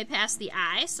halfway past the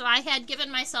eye. So I had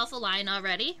given myself a line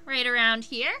already, right around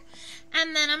here.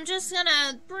 And then I'm just going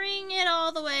to bring it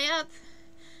all the way up.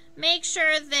 Make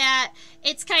sure that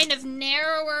it's kind of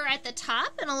narrower at the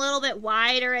top and a little bit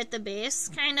wider at the base.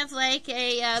 Kind of like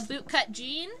a bootcut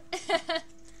jean.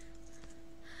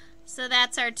 So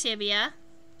that's our tibia.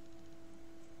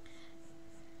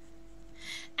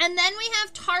 And then we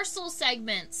have tarsal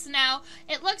segments. Now,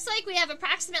 it looks like we have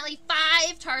approximately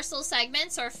 5 tarsal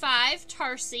segments, or 5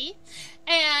 tarsi,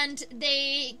 and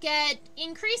they get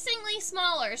increasingly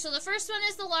smaller. So the first one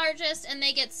is the largest, and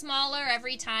they get smaller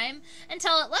every time,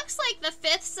 until it looks like the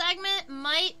 5th segment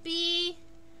might be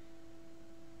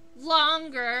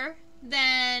longer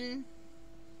than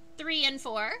 3 and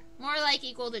 4, more like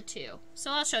equal to 2.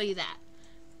 So I'll show you that.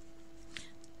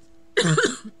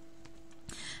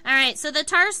 All right, so the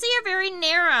tarsi are very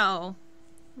narrow.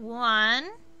 1,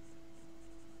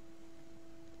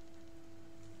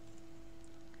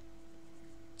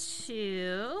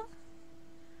 2,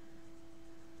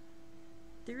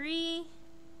 3,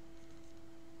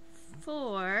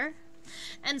 4.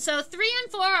 And so 3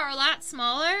 and 4 are a lot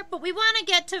smaller, but we want to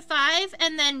get to 5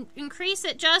 and then increase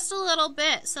it just a little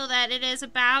bit so that it is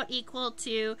about equal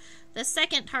to the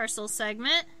 2nd tarsal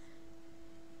segment.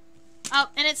 Oh,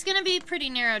 and it's going to be pretty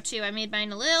narrow too. I made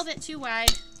mine a little bit too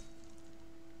wide.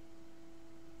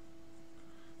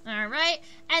 All right,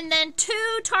 and then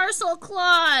 2 tarsal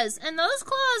claws, and those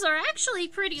claws are actually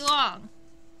pretty long.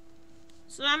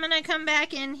 So I'm going to come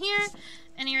back in here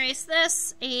and erase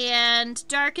this and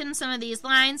darken some of these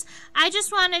lines. I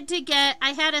just wanted to get,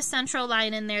 I had a central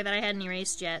line in there that I hadn't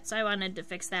erased yet, so I wanted to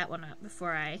fix that one up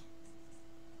before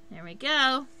there we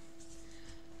go.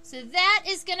 So that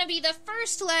is going to be the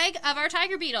first leg of our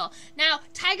tiger beetle. Now,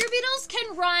 tiger beetles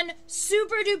can run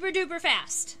super duper duper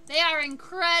fast. They are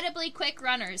incredibly quick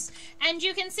runners. And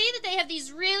you can see that they have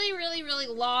these really, really, really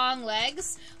long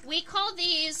legs. We call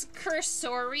these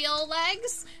cursorial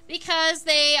legs because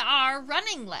they are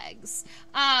running legs.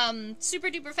 Super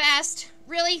duper fast,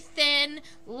 really thin,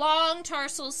 long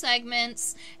tarsal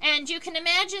segments, and you can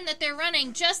imagine that they're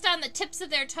running just on the tips of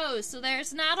their toes, so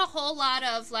there's not a whole lot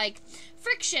of like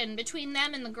friction between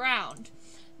them and the ground.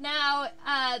 Now,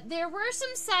 there were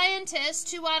some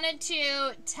scientists who wanted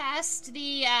to test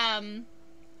the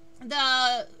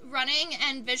the running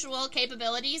and visual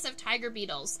capabilities of tiger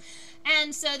beetles.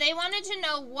 And so they wanted to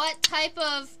know what type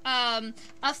of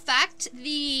effect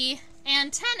the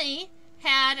antennae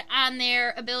had on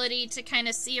their ability to kind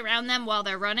of see around them while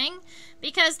they're running,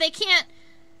 because they can't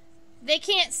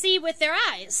see with their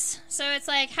eyes. So it's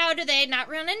like, how do they not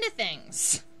run into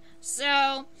things?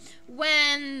 So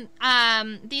when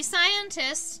the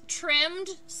scientists trimmed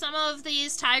some of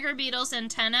these tiger beetles'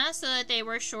 antennae so that they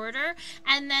were shorter,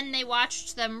 and then they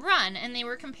watched them run, and they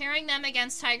were comparing them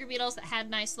against tiger beetles that had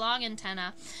nice long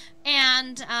antennae,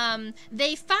 and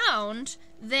they found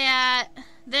that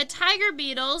the tiger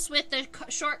beetles with the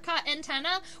shortcut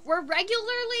antenna were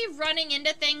regularly running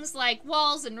into things like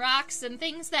walls and rocks and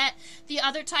things that the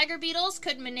other tiger beetles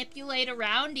could manipulate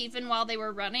around even while they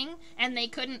were running and they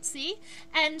couldn't see.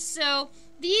 And so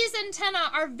these antennae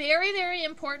are very, very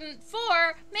important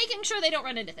for making sure they don't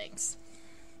run into things.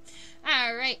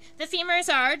 Alright, the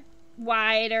femurs are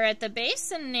wider at the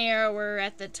base and narrower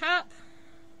at the top,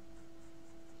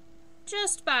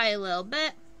 just by a little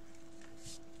bit.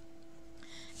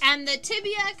 And the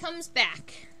tibia comes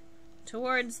back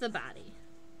towards the body.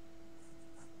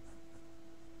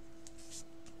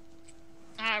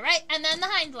 Alright, and then the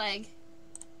hind leg.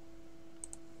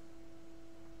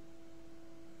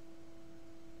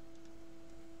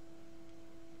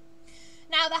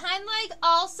 Now the hind leg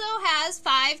also has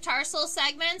 5 tarsal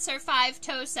segments or 5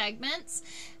 toe segments.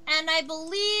 And I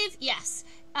believe, yes,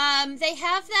 they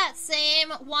have that same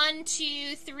 1,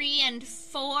 2, 3, and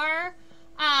 4.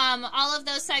 All of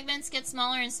those segments get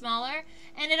smaller and smaller,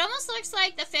 and it almost looks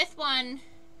like the 5th one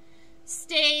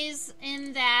stays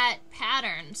in that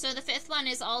pattern. So the 5th one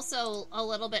is also a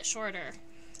little bit shorter.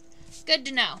 Good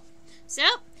to know. So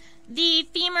the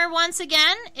femur, once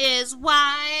again, is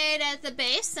wide at the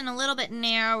base and a little bit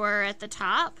narrower at the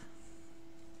top.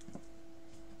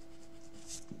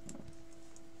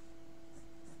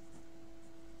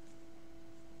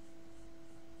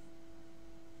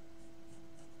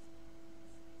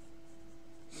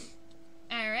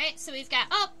 Alright, so we've got,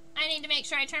 oh, I need to make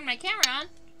sure I turn my camera on.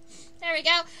 There we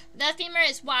go. The femur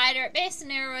is wider at base and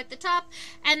narrower at the top.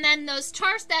 And then those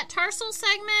that tarsal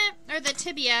segment, or the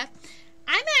tibia,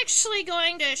 I'm actually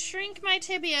going to shrink my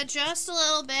tibia just a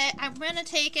little bit. I'm going to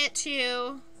take it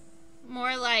to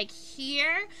more like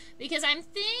here, because I'm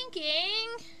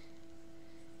thinking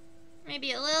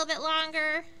maybe a little bit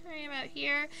longer, right about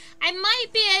here. I might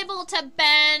be able to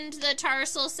bend the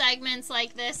tarsal segments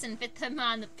like this and fit them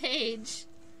on the page.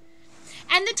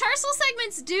 And the tarsal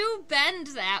segments do bend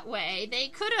that way. They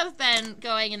could have been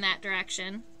going in that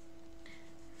direction.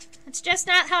 It's just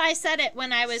not how I said it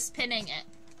when I was pinning it.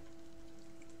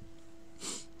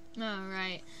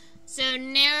 Alright. So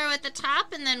narrow at the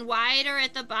top and then wider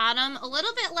at the bottom. A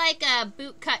little bit like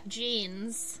bootcut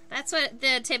jeans. That's what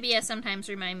the tibia sometimes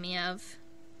remind me of.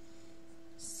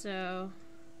 So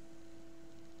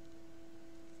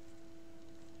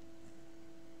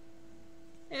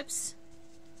oops.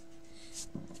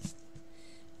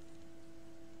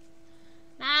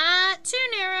 Not too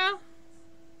narrow.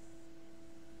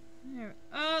 There.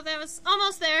 Oh, that was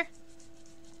almost there.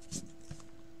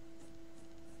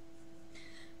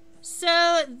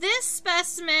 So this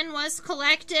specimen was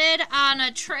collected on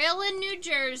a trail in New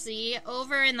Jersey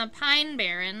over in the Pine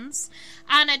Barrens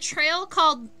on a trail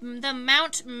called the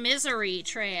Mount Misery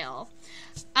Trail.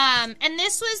 And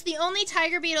this was the only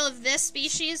tiger beetle of this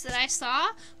species that I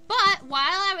saw. But while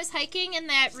I was hiking in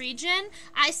that region,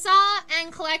 I saw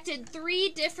and collected 3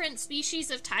 different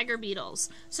species of tiger beetles.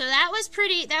 So that was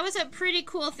a pretty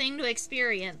cool thing to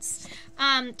experience.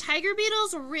 Tiger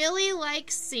beetles really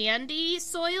like sandy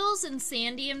soils and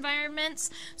sandy environments.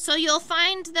 So you'll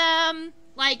find them,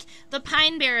 like the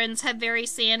Pine Barrens have very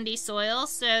sandy soil,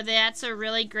 so that's a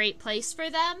really great place for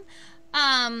them.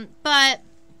 But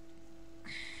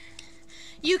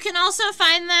you can also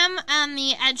find them on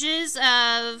the edges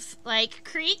of, like,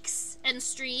 creeks and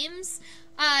streams.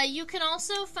 You can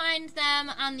also find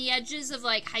them on the edges of,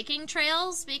 like, hiking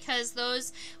trails, because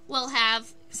those will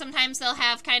have, sometimes they'll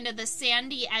have kind of the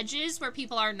sandy edges where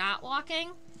people are not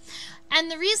walking. And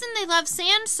the reason they love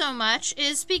sand so much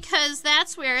is because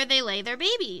that's where they lay their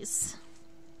babies.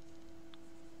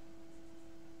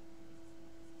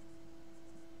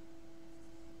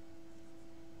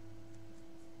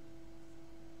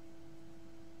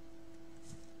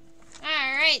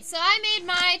 Alright, so I made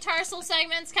my tarsal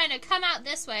segments kind of come out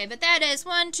this way, but that is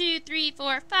 1, 2, 3,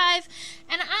 4, 5,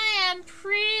 and I am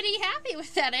pretty happy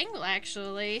with that angle,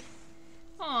 actually.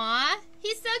 Aw,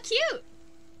 he's so cute.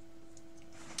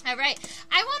 Alright,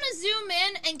 I want to zoom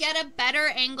in and get a better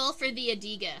angle for the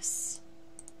Adigus.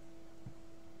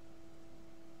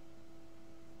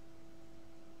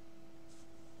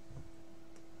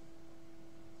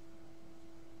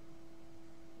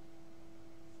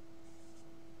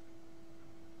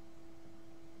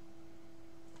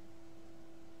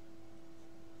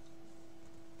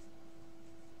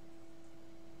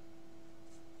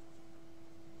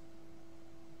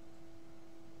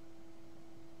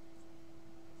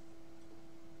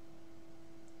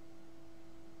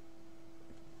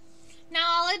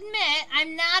 admit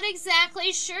I'm not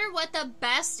exactly sure what the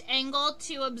best angle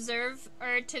to observe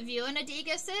or to view an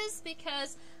Adegus is,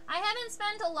 because I haven't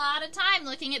spent a lot of time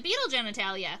looking at beetle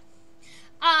genitalia.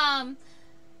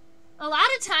 A lot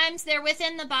of times they're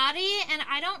within the body, and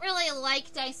I don't really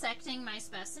like dissecting my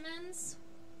specimens.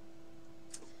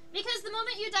 Because the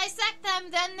moment you dissect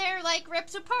them, then they're like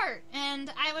ripped apart,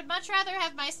 and I would much rather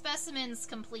have my specimens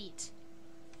complete.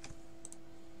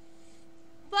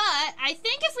 But I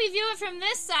think if we view it from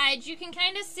this side, you can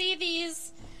kind of see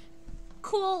these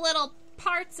cool little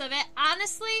parts of it.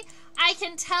 Honestly, I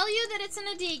can tell you that it's an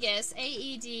Adegus,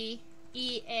 A-E-D-E-A-G-U-S.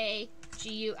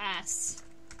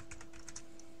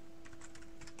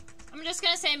 I'm just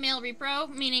going to say male repro,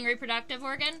 meaning reproductive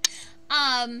organ.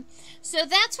 So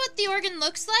that's what the organ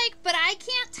looks like, but I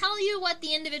can't tell you what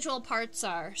the individual parts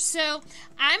are. So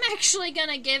I'm actually going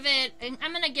to give it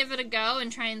a go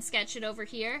and try and sketch it over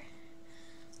here.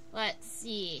 Let's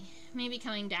see, maybe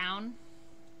coming down.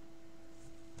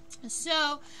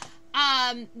 So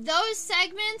those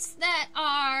segments that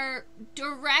are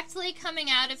directly coming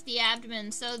out of the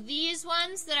abdomen, so these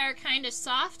ones that are kind of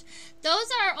soft,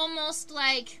 those are almost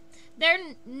like,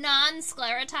 they're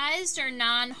non-sclerotized or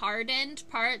non-hardened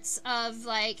parts of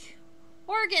like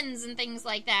organs and things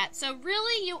like that. So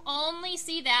really you only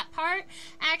see that part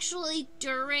actually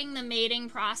during the mating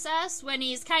process when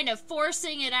he's kind of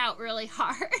forcing it out really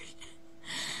hard.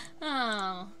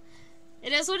 Oh,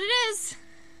 it is what it is.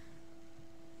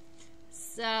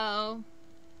 So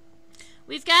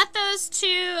we've got those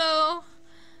two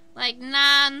like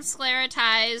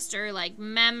non-sclerotized or like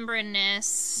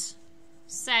membranous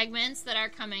segments that are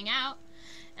coming out,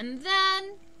 and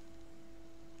then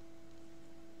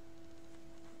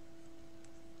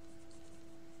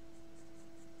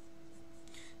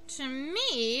to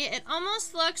me it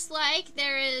almost looks like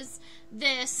there is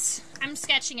this, I'm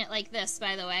sketching it like this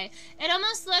by the way, it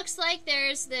almost looks like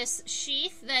there's this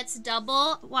sheath that's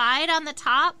double wide on the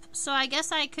top, so I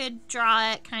guess I could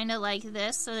draw it kind of like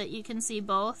this so that you can see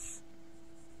both.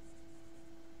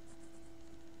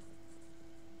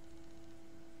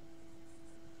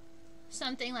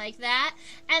 Something like that,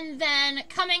 and then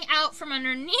coming out from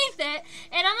underneath it,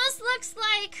 it almost looks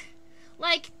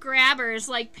like grabbers,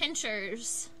 like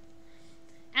pinchers,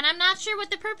 and I'm not sure what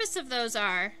the purpose of those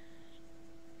are,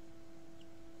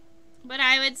 but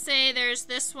I would say there's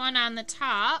this one on the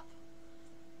top,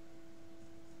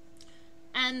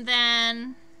 and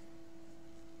then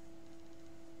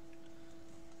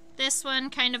this one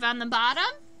kind of on the bottom.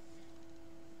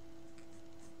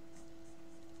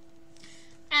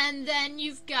 And then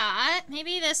you've got,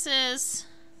 maybe this is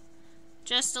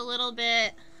just a little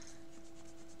bit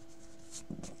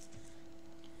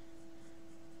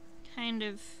kind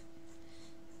of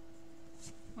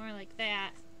more like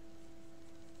that.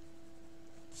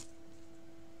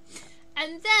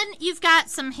 And then you've got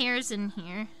some hairs in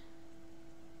here.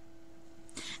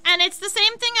 And it's the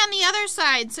same thing on the other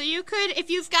side. So you could,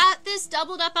 if you've got this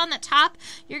doubled up on the top,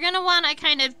 you're going to want to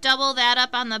kind of double that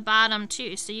up on the bottom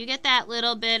too. So you get that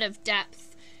little bit of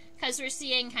depth because we're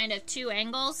seeing kind of two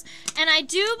angles. And I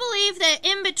do believe that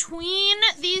in between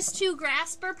these two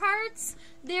grasper parts,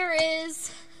 there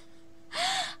is,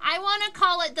 I want to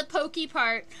call it the pokey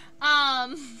part, a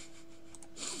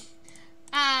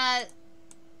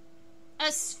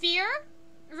sphere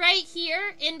right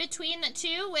here in between the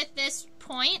two with this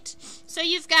point. So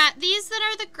you've got these that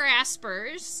are the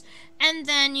graspers, and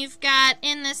then you've got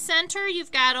in the center,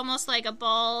 you've got almost like a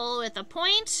ball with a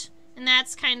point, and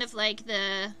that's kind of like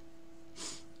the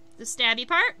stabby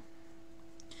part.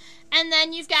 And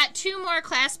then you've got two more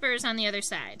claspers on the other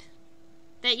side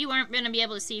that you aren't going to be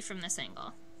able to see from this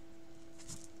angle.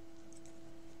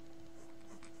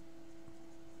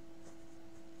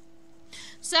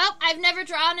 So, I've never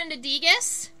drawn an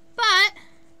Adegus, but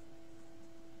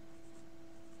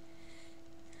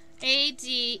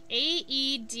A-E-D-E-A-G-U-S.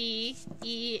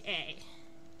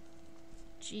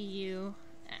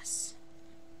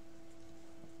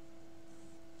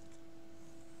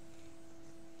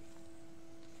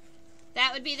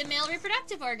 That would be the male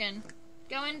reproductive organ.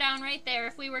 Going down right there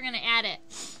if we were going to add it.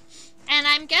 And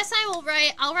I guess I'll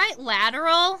write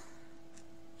lateral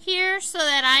here so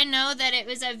that I know that it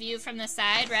was a view from the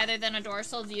side rather than a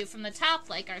dorsal view from the top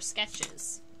like our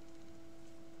sketches.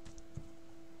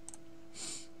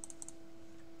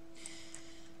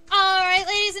 Alright,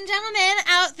 ladies and gentlemen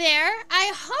out there,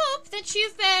 I hope that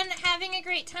you've been having a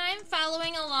great time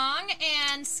following along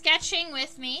and sketching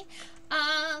with me.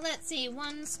 Let's see,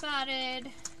 one spotted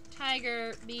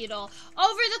tiger beetle.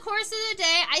 Over the course of the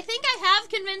day, I think I have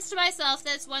convinced myself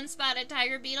that it's one-spotted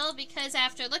tiger beetle, because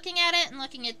after looking at it and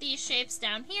looking at these shapes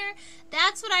down here,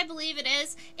 that's what I believe it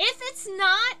is. If it's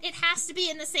not, it has to be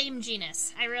in the same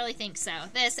genus. I really think so.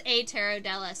 This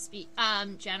Aterodella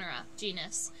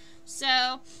genus.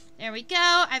 So there we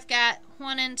go. I've got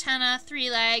one antenna,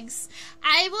 3 legs.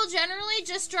 I will generally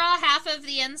just draw half of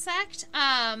the insect,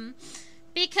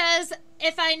 because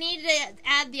if I need to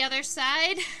add the other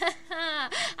side,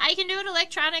 I can do it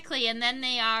electronically, and then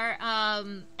they are,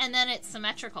 and then it's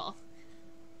symmetrical.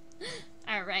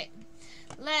 All right.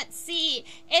 Let's see.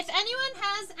 If anyone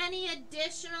has any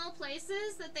additional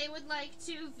places that they would like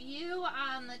to view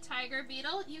on the tiger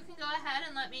beetle, you can go ahead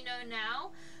and let me know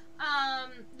now.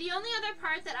 The only other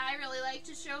part that I really like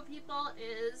to show people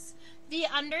is the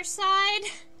underside.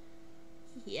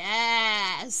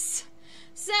 Yes.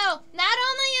 So, not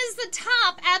only is the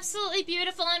top absolutely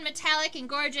beautiful and metallic and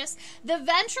gorgeous, the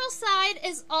ventral side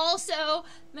is also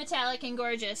metallic and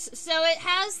gorgeous. So it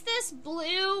has this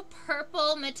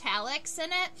blue-purple metallics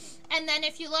in it, and then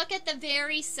if you look at the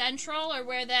very central, or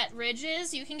where that ridge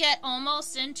is, you can get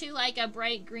almost into like a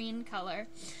bright green color.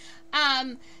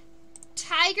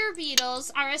 Tiger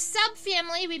beetles are a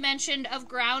subfamily, we mentioned, of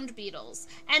ground beetles,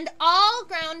 and all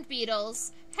ground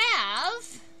beetles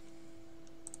have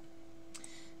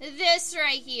this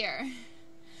right here.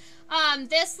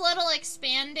 This little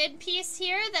expanded piece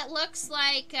here that looks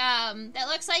like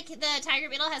the tiger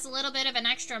beetle has a little bit of an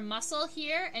extra muscle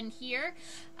here and here.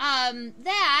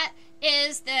 That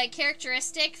is the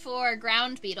characteristic for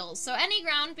ground beetles. So any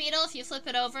ground beetle, if you flip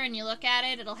it over and you look at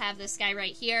it, it'll have this guy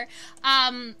right here.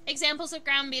 Examples of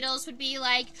ground beetles would be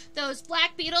like those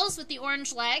black beetles with the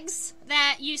orange legs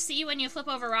that you see when you flip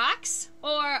over rocks,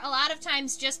 or a lot of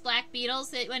times just black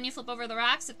beetles that when you flip over the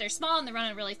rocks, if they're small and they're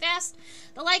running really fast,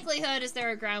 the likelihood is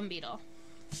they're a ground beetle.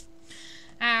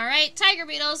 Alright, tiger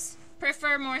beetles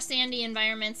prefer more sandy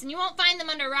environments, and you won't find them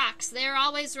under rocks. They're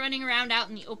always running around out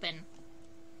in the open.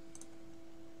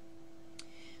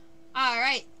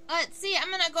 Alright, let's see. I'm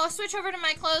going to go switch over to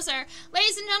my closer.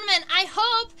 Ladies and gentlemen, I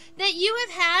hope that you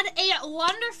have had a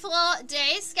wonderful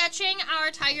day sketching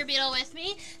our tiger beetle with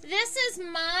me. This is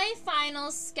my final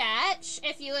sketch.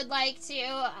 If you would like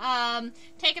to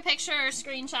take a picture or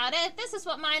screenshot it, this is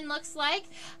what mine looks like.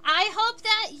 I hope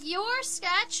that you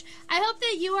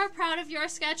are proud of your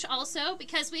sketch also,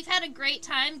 because we've had a great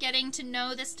time getting to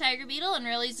know this tiger beetle and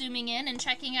really zooming in and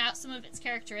checking out some of its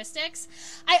characteristics.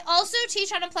 I also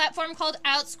teach on a platform called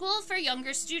OutSchool for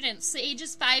younger students,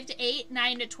 ages 5 to 8,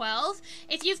 9 to 12.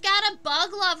 If you've got a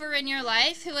bug lover in your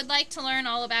life who would like to learn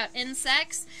all about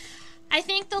insects, I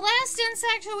think the last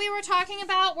insect we were talking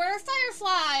about were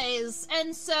fireflies,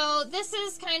 and so this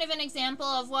is kind of an example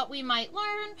of what we might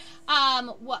learn,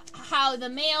 how the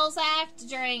males act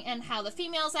during and how the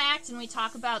females act, and we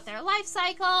talk about their life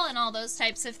cycle and all those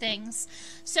types of things.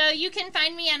 So you can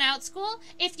find me on OutSchool.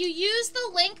 If you use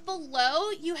the link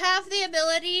below, you have the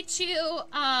ability to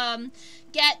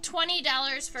get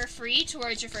 $20 for free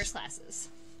towards your first classes.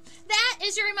 That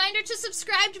is your reminder to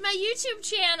subscribe to my YouTube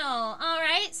channel.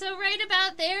 Alright, so right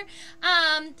about there.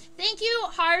 Thank you,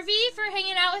 Harvey, for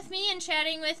hanging out with me and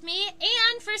chatting with me,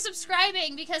 and for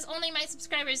subscribing, because only my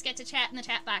subscribers get to chat in the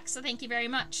chat box, so thank you very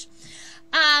much.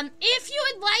 If you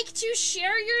would like to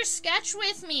share your sketch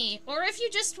with me, or if you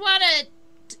just want to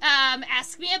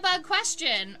ask me a bug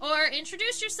question, or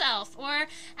introduce yourself, or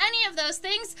any of those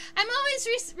things, I'm always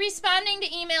responding to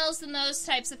emails and those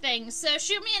types of things. So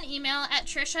shoot me an email at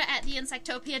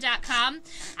trisha@theinsectopia.com.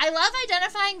 I love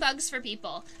identifying bugs for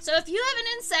people. So if you have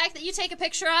an insect that you take a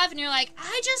picture of and you're like,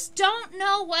 I just don't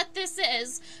know what this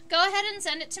is, go ahead and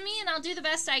send it to me and I'll do the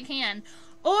best I can.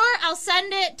 Or I'll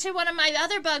send it to one of my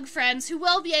other bug friends who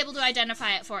will be able to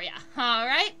identify it for you.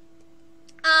 Alright?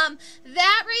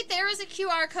 That right there is a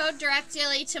QR code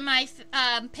directly to my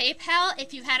PayPal.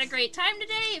 If you've had a great time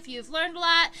today, if you've learned a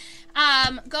lot,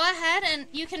 go ahead and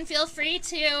you can feel free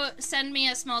to send me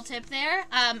a small tip there.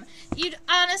 You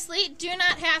honestly do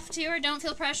not have to, or don't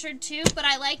feel pressured to, but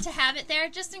I like to have it there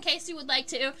just in case you would like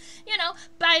to, you know,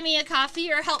 buy me a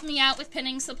coffee or help me out with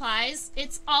pinning supplies.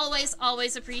 It's always,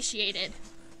 always appreciated.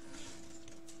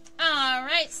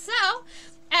 Alright, so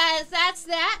as that's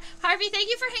that. Harvey, thank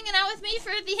you for hanging out with me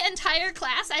for the entire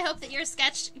class. I hope that your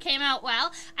sketch came out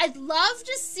well. I'd love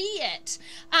to see it.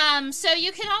 So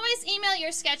you can always email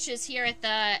your sketches here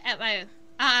to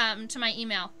my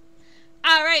email.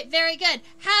 All right, very good.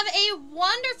 Have a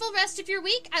wonderful rest of your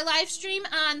week. I live stream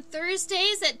on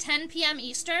Thursdays at 10 p.m.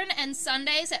 Eastern and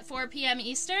Sundays at 4 p.m.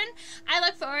 Eastern. I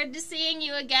look forward to seeing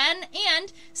you again,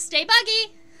 and stay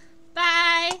buggy.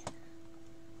 Bye.